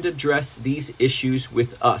report and address these issues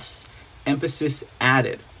with us. Emphasis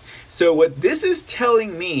added. So what this is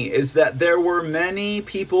telling me is that there were many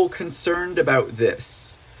people concerned about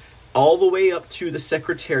this, all the way up to the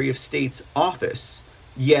Secretary of State's office.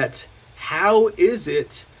 Yet, how is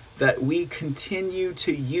it that we continue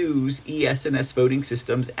to use ES&S voting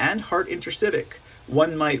systems and Hart Intercivic?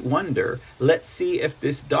 One might wonder. Let's see if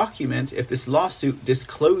this document, if this lawsuit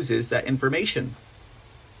discloses that information.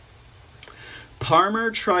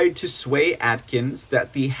 Parmer tried to sway Atkins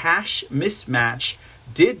that the hash mismatch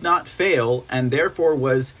did not fail and therefore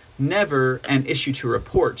was never an issue to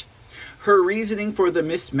report. Her reasoning for the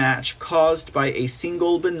mismatch caused by a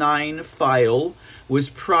single benign file was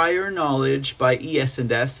prior knowledge by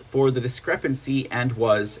ES&S for the discrepancy and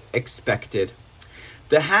was expected.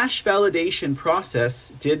 The hash validation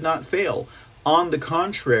process did not fail. On the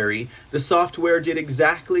contrary, the software did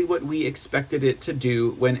exactly what we expected it to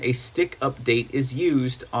do when a stick update is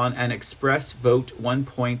used on an Express Vote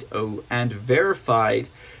 1.0 and verified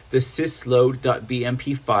the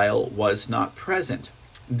sysload.bmp file was not present.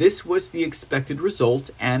 This was the expected result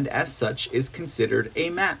and as such is considered a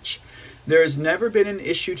match. There has never been an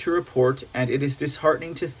issue to report, and it is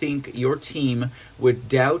disheartening to think your team would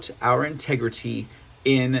doubt our integrity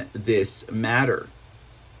in this matter.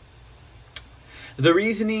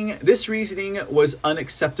 This reasoning was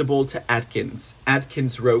unacceptable to Atkins.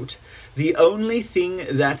 Atkins wrote, "The only thing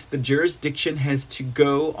that the jurisdiction has to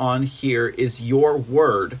go on here is your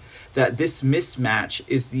word that this mismatch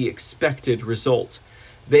is the expected result.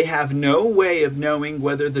 They have no way of knowing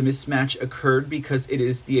whether the mismatch occurred because it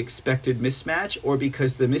is the expected mismatch or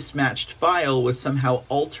because the mismatched file was somehow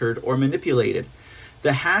altered or manipulated.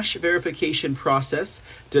 The hash verification process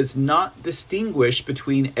does not distinguish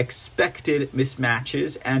between expected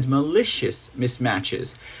mismatches and malicious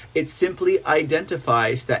mismatches. It simply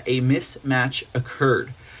identifies that a mismatch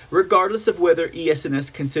occurred. Regardless of whether ES&S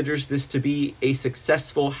considers this to be a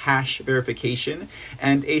successful hash verification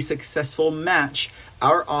and a successful match,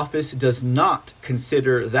 our office does not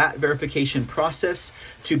consider that verification process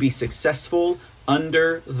to be successful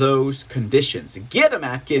under those conditions." Get him,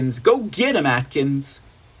 Atkins! Go get him, Atkins!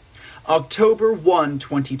 October 1,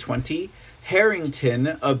 2020, Harrington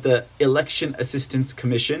of the Election Assistance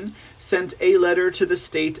Commission sent a letter to the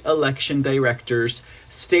state election directors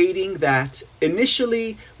stating that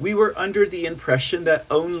initially we were under the impression that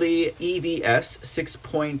only EVS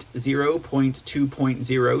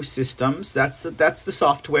 6.0.2.0 systems, that's the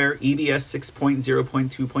software, EVS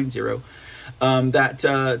 6.0.2.0, that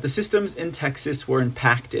the systems in Texas were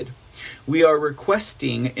impacted. We are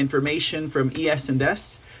requesting information from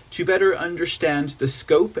ES&S to better understand the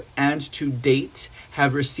scope and to date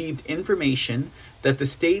have received information that the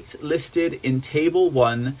states listed in Table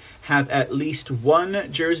 1 have at least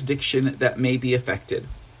one jurisdiction that may be affected.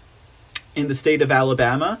 In the state of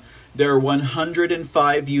Alabama, there are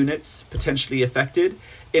 105 units potentially affected.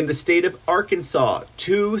 In the state of Arkansas,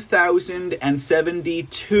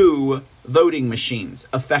 2,072 voting machines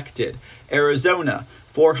affected. Arizona,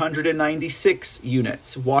 496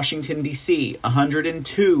 units. Washington, D.C.,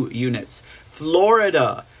 102 units.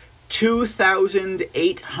 Florida,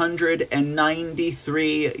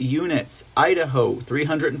 2,893 units. Idaho,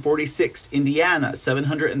 346. Indiana,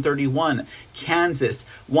 731. Kansas,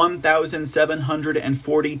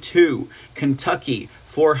 1,742. Kentucky,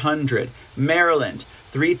 400. Maryland,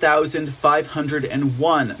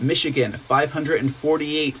 3,501. Michigan,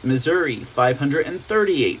 548. Missouri,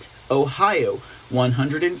 538. Ohio,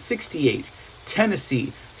 168.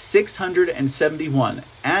 Tennessee, 671.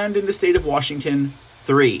 And in the state of Washington,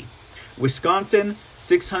 3. Wisconsin,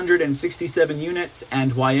 667 units,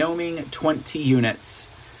 and Wyoming, 20 units.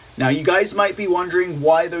 Now, you guys might be wondering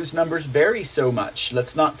why those numbers vary so much.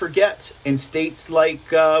 Let's not forget, in states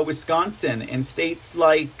like Wisconsin, in states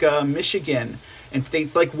like Michigan, in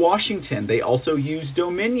states like Washington, they also use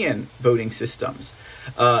Dominion voting systems.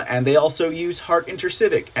 And they also use Hart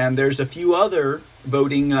Intercivic. And there's a few other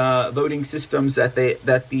voting systems that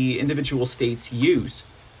the individual states use.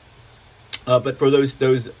 But for those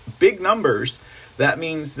big numbers, that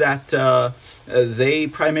means that they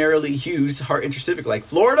primarily use Hart Intercivic. Like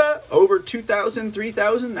Florida, over 2,000,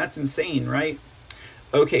 3,000. That's insane, right?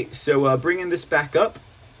 Okay, so bringing this back up.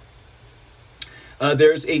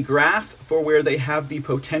 There's a graph for where they have the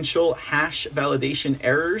potential hash validation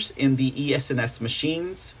errors in the ES&S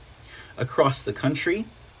machines across the country.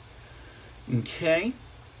 Okay.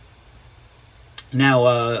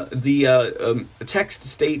 Now, the text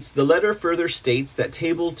states, the letter further states that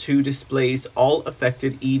Table 2 displays all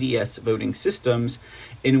affected EDS voting systems,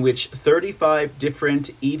 in which 35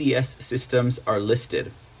 different EDS systems are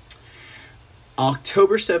listed.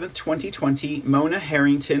 October 7th, 2020, Mona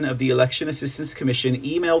Harrington of the Election Assistance Commission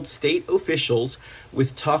emailed state officials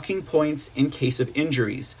with talking points in case of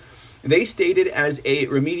injuries. They stated as a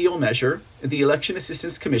remedial measure, the Election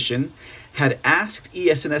Assistance Commission had asked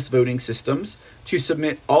ES&S voting systems to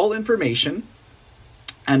submit all information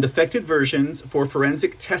and affected versions for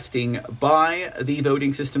forensic testing by the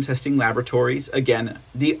voting system testing laboratories. Again,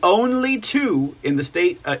 the only two in the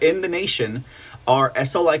state, in the nation, are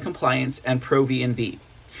SLI Compliance and ProVNV.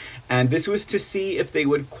 And this was to see if they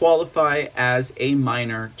would qualify as a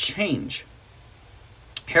minor change.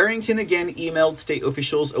 Harrington again emailed state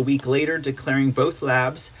officials a week later declaring both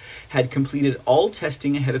labs had completed all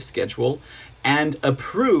testing ahead of schedule and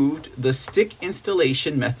approved the stick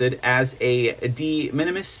installation method as a de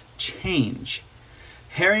minimis change.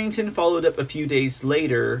 Harrington followed up a few days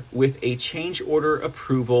later with a change order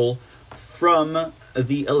approval from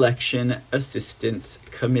the Election Assistance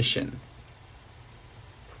Commission.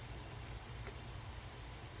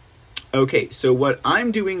 Okay, so what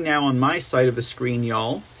I'm doing now on my side of the screen,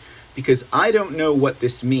 y'all, because I don't know what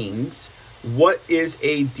this means. What is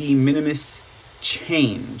a de minimis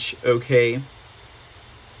change? Okay.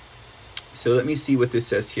 So let me see what this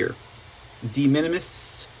says here. De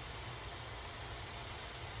minimis.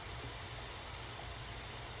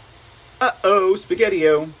 Uh-oh,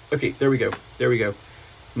 spaghetti-o. Okay, there we go. There we go.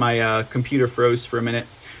 My computer froze for a minute.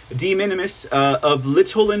 De minimis, of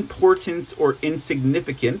little importance or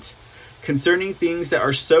insignificant, concerning things that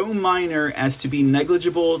are so minor as to be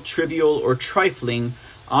negligible, trivial, or trifling,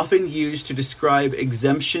 often used to describe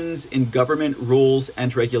exemptions in government rules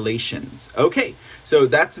and regulations. Okay, so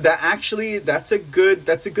that's a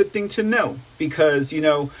good thing to know, because, you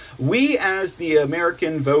know, we as the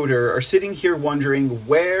American voter are sitting here wondering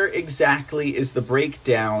where exactly is the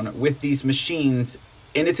breakdown with these machines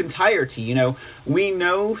in its entirety. You know, we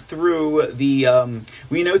know through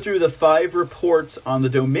the 5 reports on the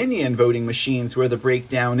Dominion voting machines where the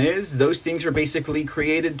breakdown is. Those things are basically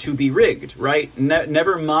created to be rigged, right?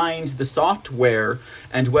 Never mind the software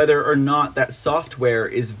and whether or not that software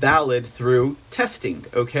is valid through testing,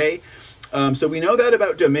 okay? So we know that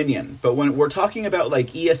about Dominion, but when we're talking about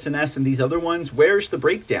like ES&S and these other ones, where's the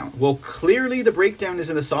breakdown? Well, clearly the breakdown is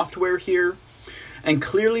in the software here. And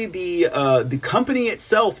clearly the company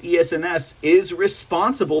itself, ES&S, is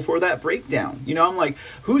responsible for that breakdown. You know, I'm like,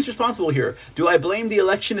 who's responsible here? Do I blame the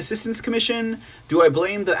Election Assistance Commission? Do I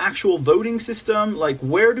blame the actual voting system? Like,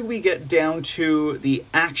 where do we get down to the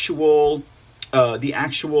actual,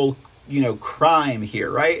 you know, crime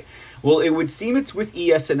here, right? Well, it would seem it's with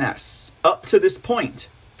ES&S up to this point,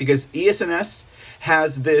 because ES&S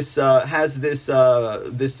has this BMP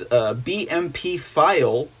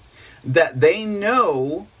file that they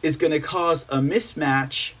know is going to cause a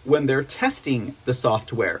mismatch when they're testing the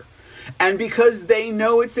software. And because they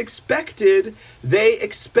know it's expected, they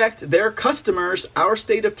expect their customers, our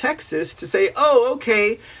state of Texas, to say, oh,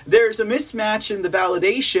 okay, there's a mismatch in the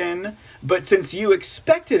validation, but since you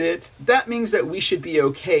expected it, that means that we should be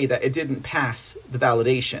okay that it didn't pass the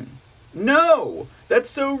validation. No,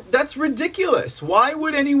 that's ridiculous. Why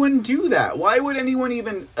would anyone do that? Why would anyone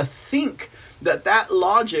even think that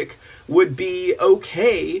logic would be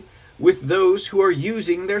okay with those who are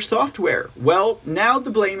using their software? Well, now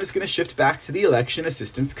the blame is going to shift back to the Election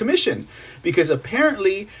Assistance Commission, because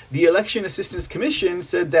apparently the Election Assistance Commission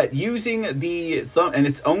said that using the thumb, and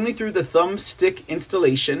it's only through the thumbstick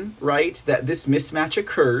installation, right, that this mismatch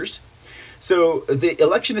occurs. So the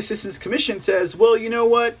Election Assistance Commission says, well, you know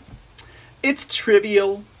what? It's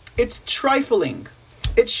trivial. It's trifling.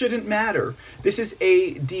 It shouldn't matter. This is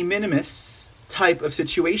a de minimis type of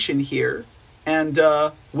situation here, and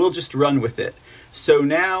we'll just run with it. So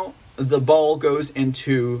now the ball goes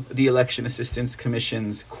into the Election Assistance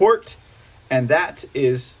Commission's court, and that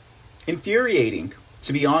is infuriating,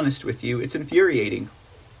 to be honest with you. It's infuriating.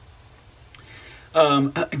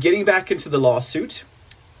 Getting back into the lawsuit,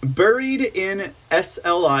 buried in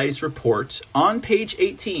SLI's report on page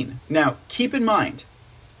 18. Now, keep in mind.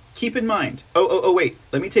 Oh, wait,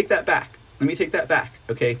 let me take that back,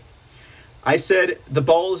 okay? I said the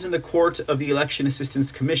ball is in the court of the Election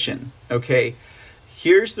Assistance Commission, okay?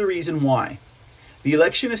 Here's the reason why. The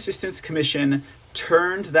Election Assistance Commission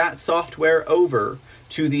turned that software over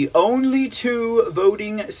to the only 2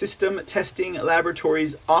 voting system testing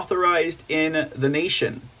laboratories authorized in the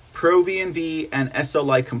nation, ProVNV and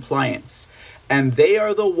SLI Compliance. And they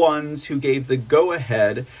are the ones who gave the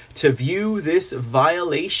go-ahead to view this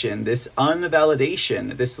violation, this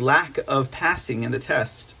unvalidation, this lack of passing in the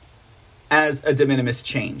test as a de minimis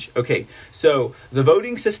change. Okay, so the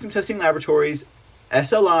Voting System Testing Laboratories,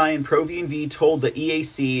 SLI and ProV&V told the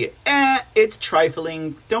EAC, it's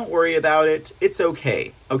trifling, don't worry about it, it's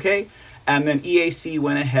okay, okay? And then EAC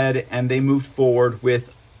went ahead and they moved forward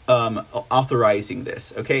with authorizing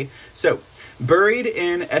this, okay? So, buried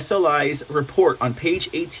in SLI's report on page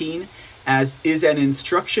 18 is an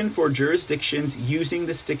instruction for jurisdictions using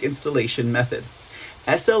the stick installation method.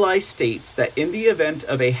 SLI states that in the event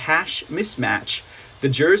of a hash mismatch, the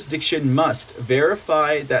jurisdiction must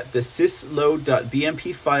verify that the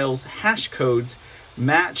sysload.bmp file's hash codes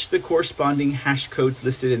match the corresponding hash codes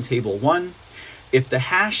listed in Table 1. If the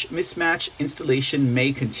hash mismatch, installation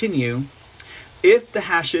may continue. If the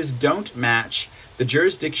hashes don't match, the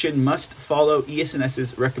jurisdiction must follow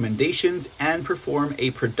ESNS's recommendations and perform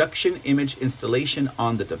a production image installation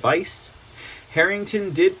on the device.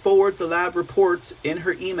 Harrington did forward the lab reports in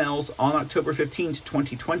her emails on October 15,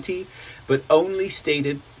 2020, but only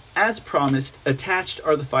stated, as promised, attached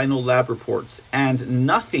are the final lab reports, and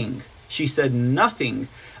nothing, she said nothing,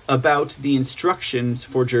 about the instructions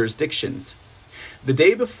for jurisdictions. The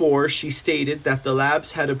day before, she stated that the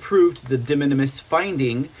labs had approved the de minimis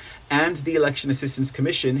finding and the Election Assistance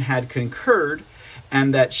Commission had concurred,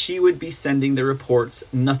 and that she would be sending the reports,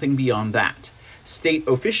 nothing beyond that. State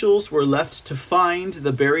officials were left to find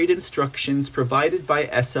the buried instructions provided by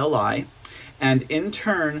SLI and in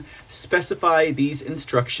turn specify these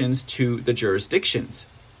instructions to the jurisdictions.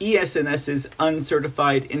 ESNS's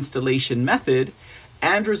uncertified installation method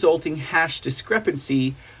and resulting hash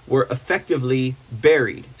discrepancy were effectively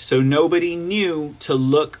buried. So nobody knew to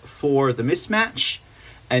look for the mismatch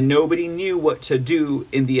and nobody knew what to do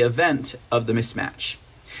in the event of the mismatch.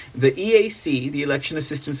 The EAC, the Election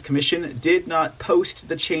Assistance Commission, did not post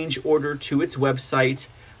the change order to its website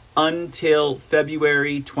until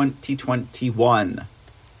February 2021.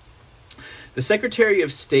 The Secretary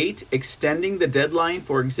of State extending the deadline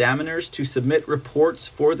for examiners to submit reports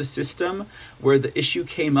for the system where the issue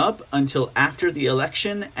came up until after the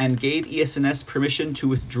election and gave ESNS permission to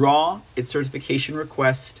withdraw its certification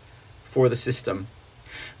request for the system.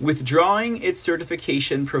 Withdrawing its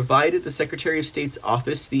certification provided the Secretary of State's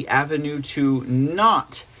office the avenue to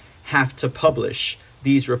not have to publish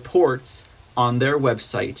these reports on their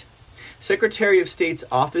website. Secretary of State's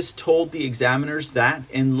office told the examiners that,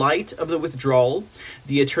 in light of the withdrawal,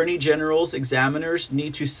 the Attorney General's examiners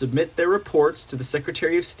need to submit their reports to the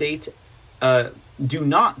Secretary of State, do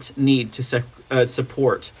not need to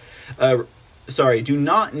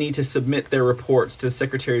submit their reports to the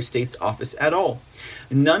Secretary of State's office at all.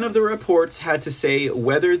 None of the reports had to say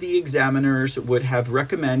whether the examiners would have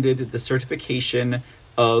recommended the certification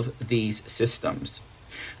of these systems.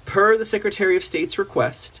 Per the Secretary of State's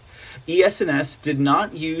request, ESNS did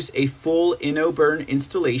not use a full InnoBurn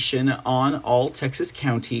installation on all Texas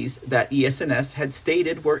counties that ESNS had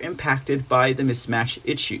stated were impacted by the mismatch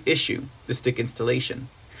issue, the stick installation.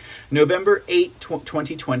 November 8,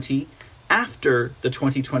 2020, after the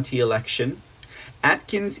 2020 election,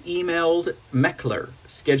 Atkins emailed Meckler,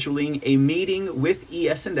 scheduling a meeting with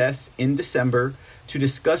ESNS in December to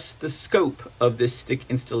discuss the scope of this stick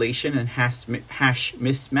installation and hash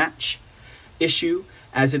mismatch issue,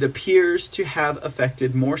 as it appears to have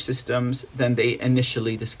affected more systems than they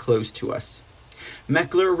initially disclosed to us.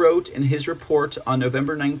 Meckler wrote in his report on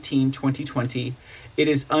November 19, 2020, "It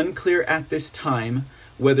is unclear at this time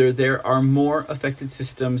whether there are more affected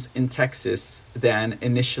systems in Texas than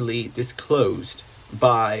initially disclosed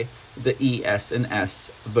by the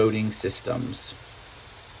ESNS voting systems."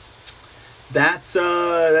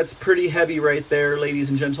 That's pretty heavy right there, ladies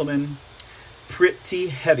and gentlemen. Pretty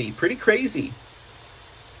heavy, pretty crazy.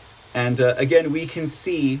 And again, we can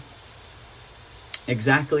see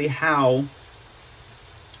exactly how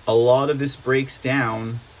a lot of this breaks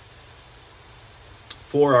down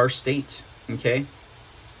for our state, okay?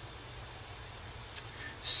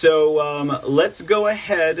 So let's go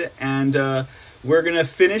ahead and we're going to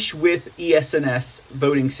finish with ESNS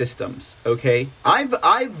voting systems, okay?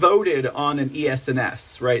 I've voted on an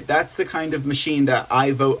ESNS, right? That's the kind of machine that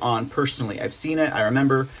I vote on personally. I've seen it. I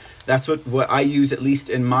remember that's what I use, at least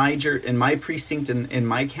in my precinct and in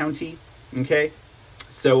my county, okay?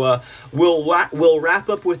 So we'll wrap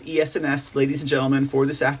up with ESNS, ladies and gentlemen, for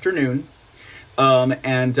this afternoon.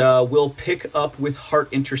 And we'll pick up with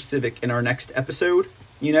Hart Intercivic in our next episode.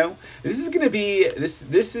 You know, this is going to be,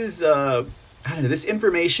 this is, I don't know, this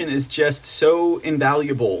information is just so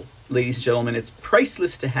invaluable, ladies and gentlemen. It's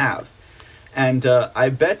priceless to have. And I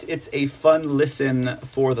bet it's a fun listen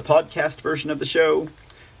for the podcast version of the show.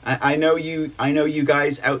 I know you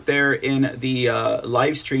guys out there in the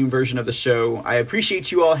live stream version of the show. I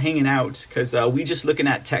appreciate you all hanging out, because we just looking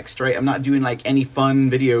at text, right? I'm not doing like any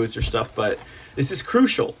fun videos or stuff, but this is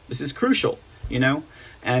crucial. You know?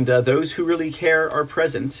 And those who really care are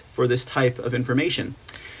present for this type of information.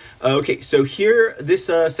 Okay, so here, this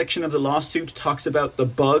section of the lawsuit talks about the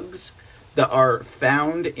bugs that are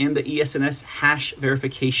found in the ESNS hash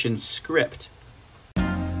verification script.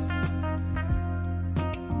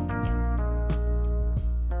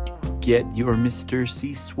 Get your Mr.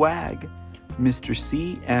 C swag. Mr.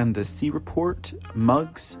 C and the C Report,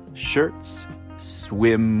 mugs, shirts,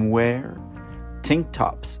 swimwear, tank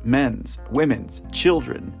tops, men's, women's,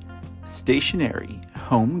 children, stationery,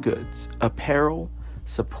 home goods, apparel,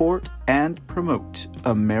 support and promote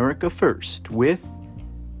America First with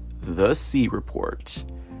the C Report.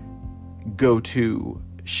 Go to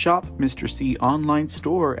Shop Mr. C online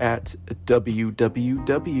store at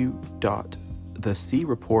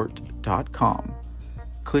www.thecreport.com.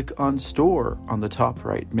 Click on Store on the top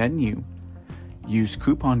right menu. Use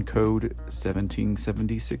coupon code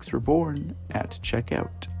 1776reborn at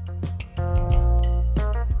checkout.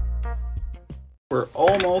 We're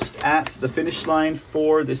almost at the finish line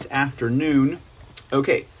for this afternoon.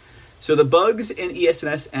 Okay, so the bugs in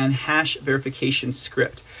ESNS and hash verification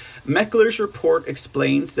script. Meckler's report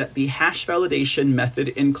explains that the hash validation method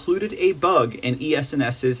included a bug in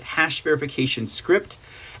ESNS's hash verification script,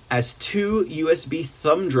 as 2 USB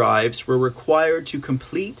thumb drives were required to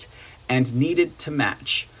complete and needed to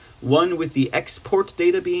match, one with the export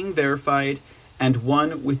data being verified and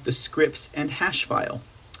one with the scripts and hash file.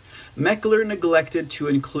 Meckler neglected to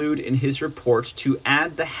include in his report to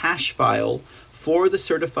add the hash file for the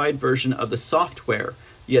certified version of the software,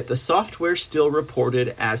 yet the software still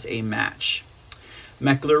reported as a match.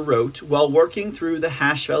 Meckler wrote, "While working through the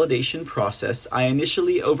hash validation process, I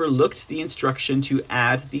initially overlooked the instruction to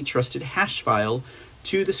add the trusted hash file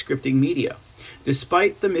to the scripting media.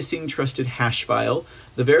 Despite the missing trusted hash file,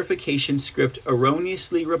 the verification script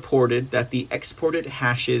erroneously reported that the exported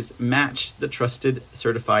hashes matched the trusted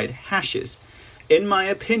certified hashes. In my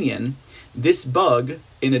opinion, this bug,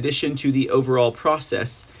 in addition to the overall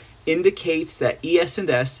process, indicates that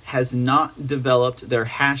ES&S has not developed their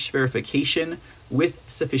hash verification with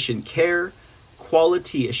sufficient care,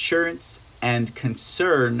 quality assurance, and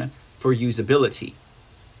concern for usability."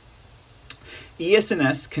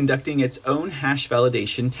 ES&S conducting its own hash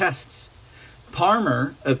validation tests.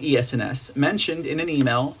 Palmer of ES&S mentioned in an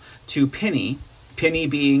email to Penny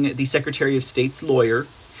being the Secretary of State's lawyer,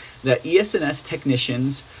 that ES&S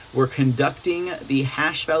technicians were conducting the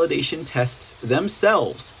hash validation tests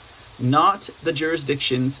themselves, not the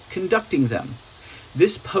jurisdictions conducting them.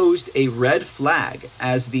 This posed a red flag,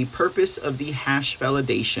 as the purpose of the hash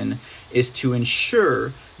validation is to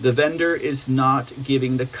ensure the vendor is not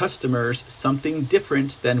giving the customers something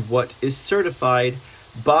different than what is certified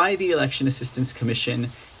by the Election Assistance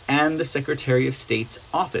Commission and the Secretary of State's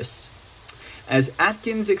office. As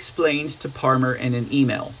Atkins explained to Palmer in an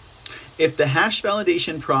email, if the hash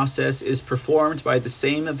validation process is performed by the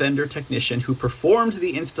same vendor technician who performed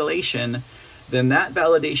the installation, then that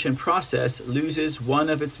validation process loses one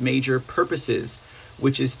of its major purposes,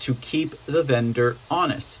 which is to keep the vendor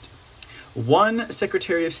honest. One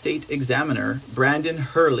Secretary of State examiner, Brandon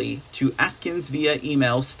Hurley, to Atkins via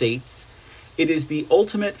email states, "It is the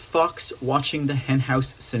ultimate fox watching the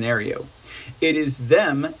henhouse scenario. It is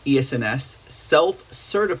them, ES&S,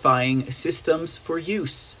 self-certifying systems for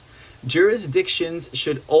use. Jurisdictions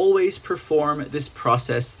should always perform this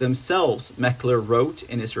process themselves," Meckler wrote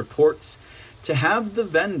in his reports. To have the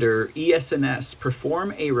vendor, ES&S,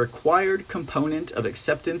 perform a required component of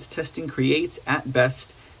acceptance testing creates, at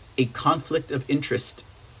best, a conflict of interest.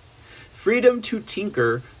 Freedom to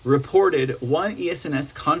Tinker reported one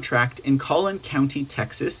ES&S contract in Collin County,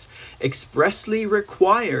 Texas, expressly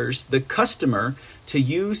requires the customer to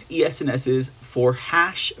use ES&S's for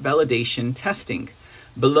hash validation testing.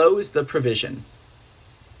 Below is the provision.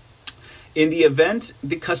 In the event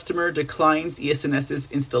the customer declines ES&S's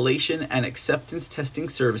installation and acceptance testing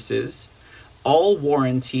services, all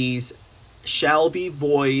warranties shall be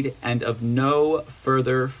void and of no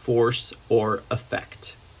further force or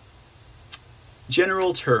effect.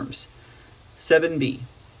 General terms. 7b.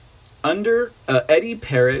 Under Eddie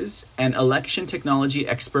Perez, an election technology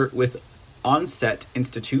expert with Onset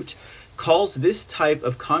Institute, calls this type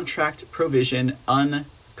of contract provision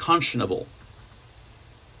unconscionable.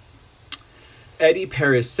 Eddie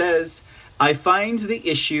Perez says, "I find the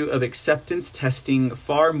issue of acceptance testing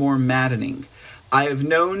far more maddening. I have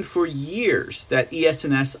known for years that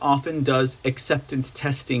ES&S often does acceptance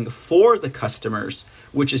testing for the customers,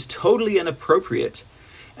 which is totally inappropriate,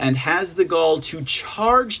 and has the gall to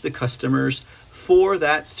charge the customers for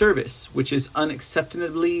that service, which is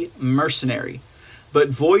unacceptably mercenary. But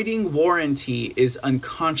voiding warranty is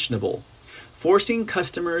unconscionable. Forcing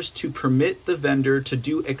customers to permit the vendor to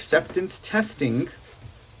do acceptance testing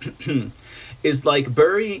is like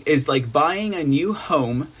buying a new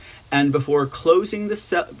home, and before closing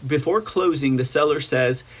the seller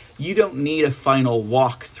says, "You don't need a final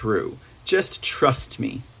walkthrough. Just trust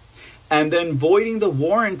me." And then voiding the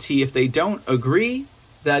warranty if they don't agree,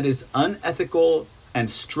 that is unethical and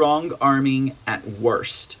strong-arming at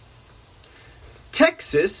worst.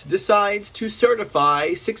 Texas decides to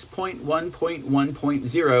certify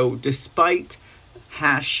 6.1.1.0 despite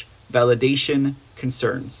hash validation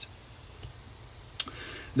concerns.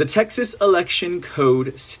 The Texas Election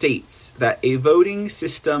Code states that a voting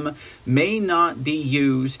system may not be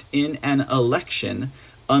used in an election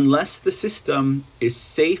unless the system is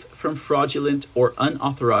safe from fraudulent or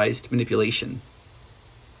unauthorized manipulation.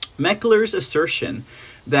 Meckler's assertion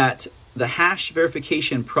that the hash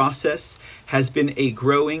verification process has been a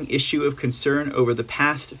growing issue of concern over the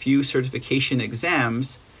past few certification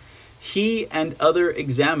exams, he and other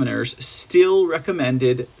examiners still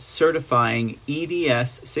recommended certifying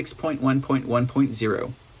EVS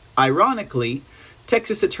 6.1.1.0. Ironically,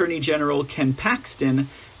 Texas Attorney General Ken Paxton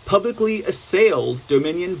publicly assailed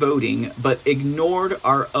Dominion voting but ignored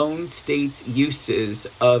our own state's uses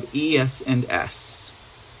of ES&S.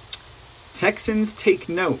 Texans take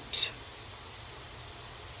note.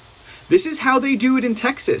 This is how they do it in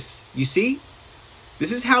Texas, you see?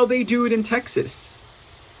 This is how they do it in Texas.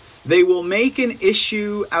 They will make an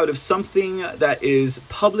issue out of something that is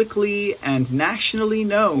publicly and nationally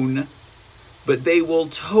known, but they will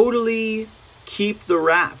totally keep the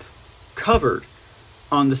rap covered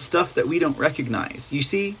on the stuff that we don't recognize. You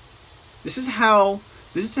see, this is how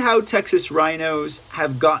Texas rhinos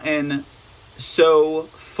have gotten so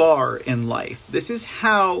far in life. This is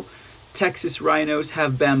how Texas rhinos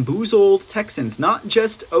have bamboozled Texans, not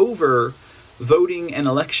just over voting and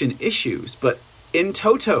election issues, but in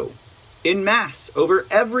toto, in mass, over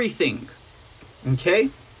everything. Okay?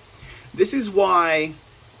 This is why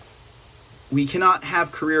we cannot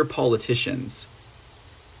have career politicians.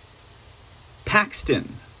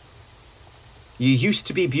 Paxton, you used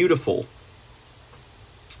to be beautiful.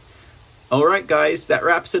 All right, guys, that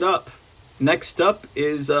wraps it up. Next up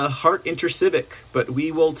is Heart Intercivic, but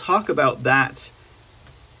we will talk about that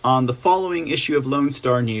on the following issue of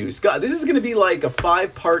Lonestar News. God, this is going to be like a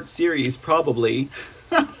 5-part series, probably.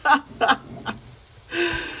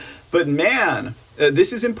 But man,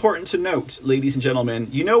 this is important to note, ladies and gentlemen.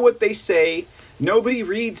 You know what they say? Nobody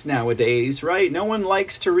reads nowadays, right? No one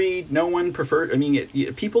likes to read. No one prefers.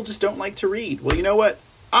 People just don't like to read. Well, you know what?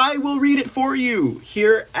 I will read it for you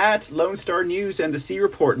here at Lonestar News and the C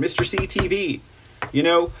Report, Mr. C TV. You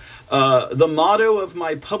know, the motto of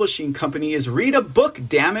my publishing company is read a book,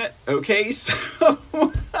 damn it. Okay, so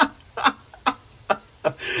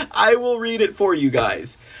I will read it for you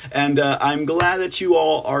guys. And I'm glad that you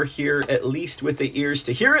all are here, at least with the ears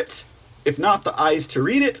to hear it, if not the eyes to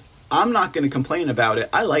read it. I'm not going to complain about it.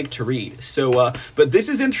 I like to read. So, but this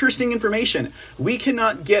is interesting information. We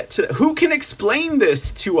cannot get to... Who can explain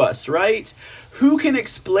this to us, right? Who can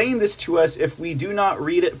explain this to us if we do not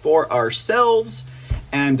read it for ourselves?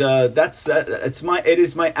 And it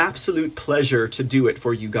is my absolute pleasure to do it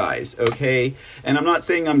for you guys, okay? And I'm not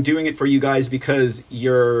saying I'm doing it for you guys because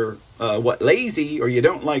you're, lazy or you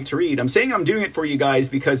don't like to read. I'm saying I'm doing it for you guys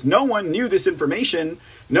because no one knew this information.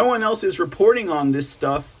 No one else is reporting on this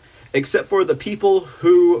stuff except for the people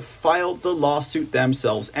who filed the lawsuit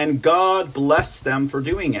themselves. And God bless them for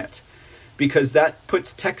doing it, because that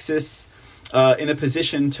puts Texas in a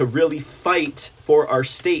position to really fight for our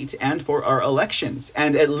state and for our elections.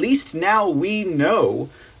 And at least now we know,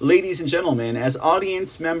 ladies and gentlemen, as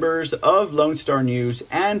audience members of Lonestar News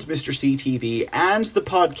and Mr. C TV and the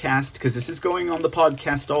podcast, because this is going on the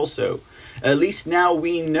podcast also, at least now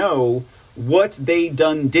we know what they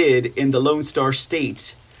did in the Lone Star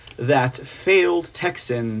State that failed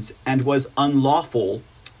Texans and was unlawful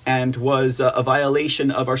and was a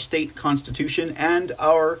violation of our state constitution and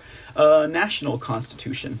our national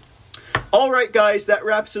constitution. All right, guys, that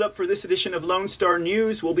wraps it up for this edition of Lonestar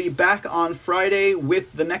News. We'll be back on Friday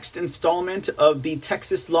with the next installment of the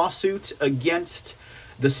Texas lawsuit against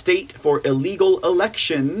the state for illegal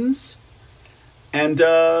elections. And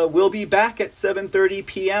we'll be back at 7:30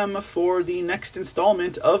 p.m. for the next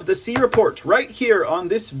installment of the C Report, right here on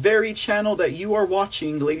this very channel that you are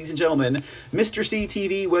watching, ladies and gentlemen. Mr. C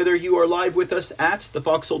TV, whether you are live with us at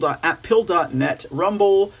thefoxhole.apppill.net,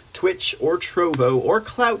 Rumble, Twitch, or Trovo, or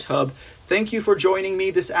Clout Hub, thank you for joining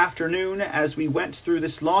me this afternoon as we went through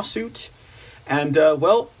this lawsuit. And,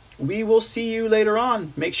 we will see you later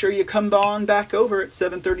on. Make sure you come on back over at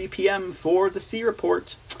 7:30 p.m. for the C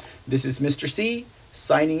Report. This is Mr. C,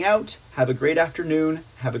 signing out. Have a great afternoon.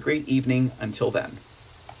 Have a great evening. Until then.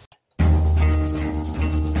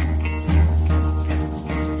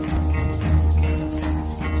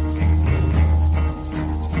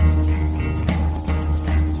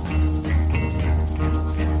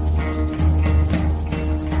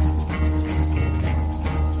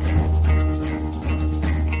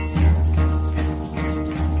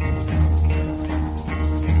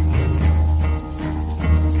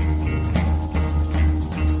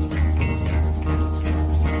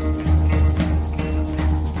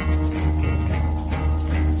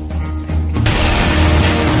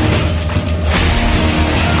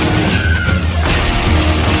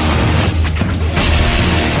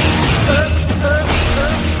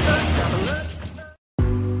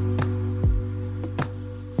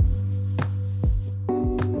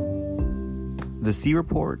 The C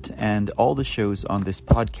Report and all the shows on this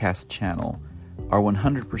podcast channel are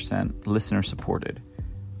 100% listener supported.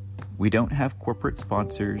 We don't have corporate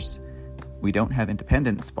sponsors. We don't have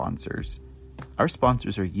independent sponsors. Our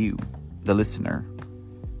sponsors are you, the listener.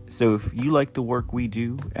 So if you like the work we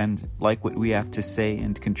do and like what we have to say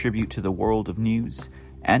and contribute to the world of news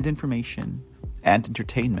and information and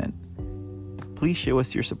entertainment, please show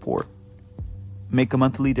us your support. Make a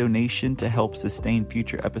monthly donation to help sustain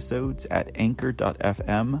future episodes at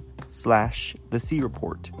anchor.fm/The C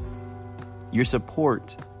Report. Your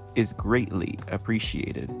support is greatly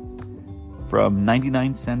appreciated. From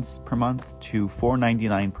 99 cents per month to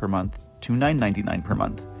 $4.99 per month to $9.99 per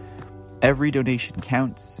month. Every donation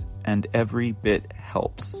counts and every bit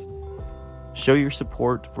helps. Show your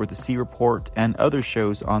support for The C Report and other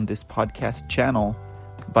shows on this podcast channel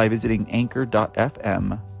by visiting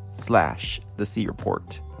anchor.fm/The C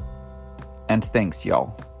Report. And thanks,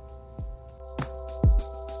 y'all.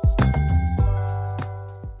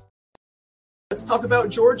 Let's talk about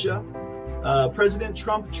Georgia. President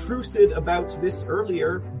Trump truthed about this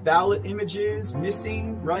earlier. Ballot images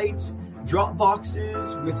missing, right? Drop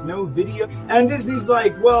boxes with no video. And Disney's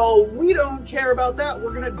like, well, we don't care about that.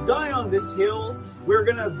 We're going to die on this hill. We're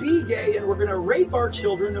going to be gay and we're going to rape our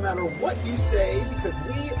children no matter what you say because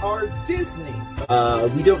we are Disney.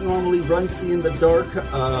 We don't normally run See in the Dark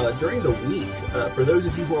during the week. For those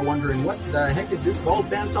of you who are wondering, what the heck is this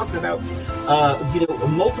bald man talking about?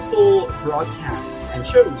 Multiple broadcasts and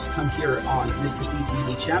shows come here on Mr. C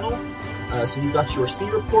TV channel. So you've got your C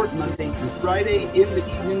Report Monday through Friday in the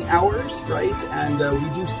evening hours, right? And we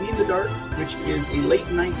do See in the Dark, which is a late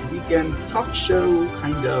night weekend talk show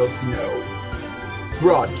kind of,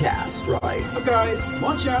 broadcast, right? So guys,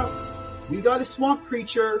 watch out. We got a swamp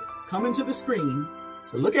creature coming to the screen.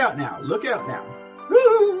 So look out now. Look out now.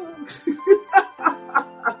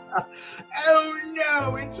 Oh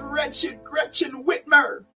no, it's wretched Gretchen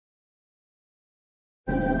Whitmer.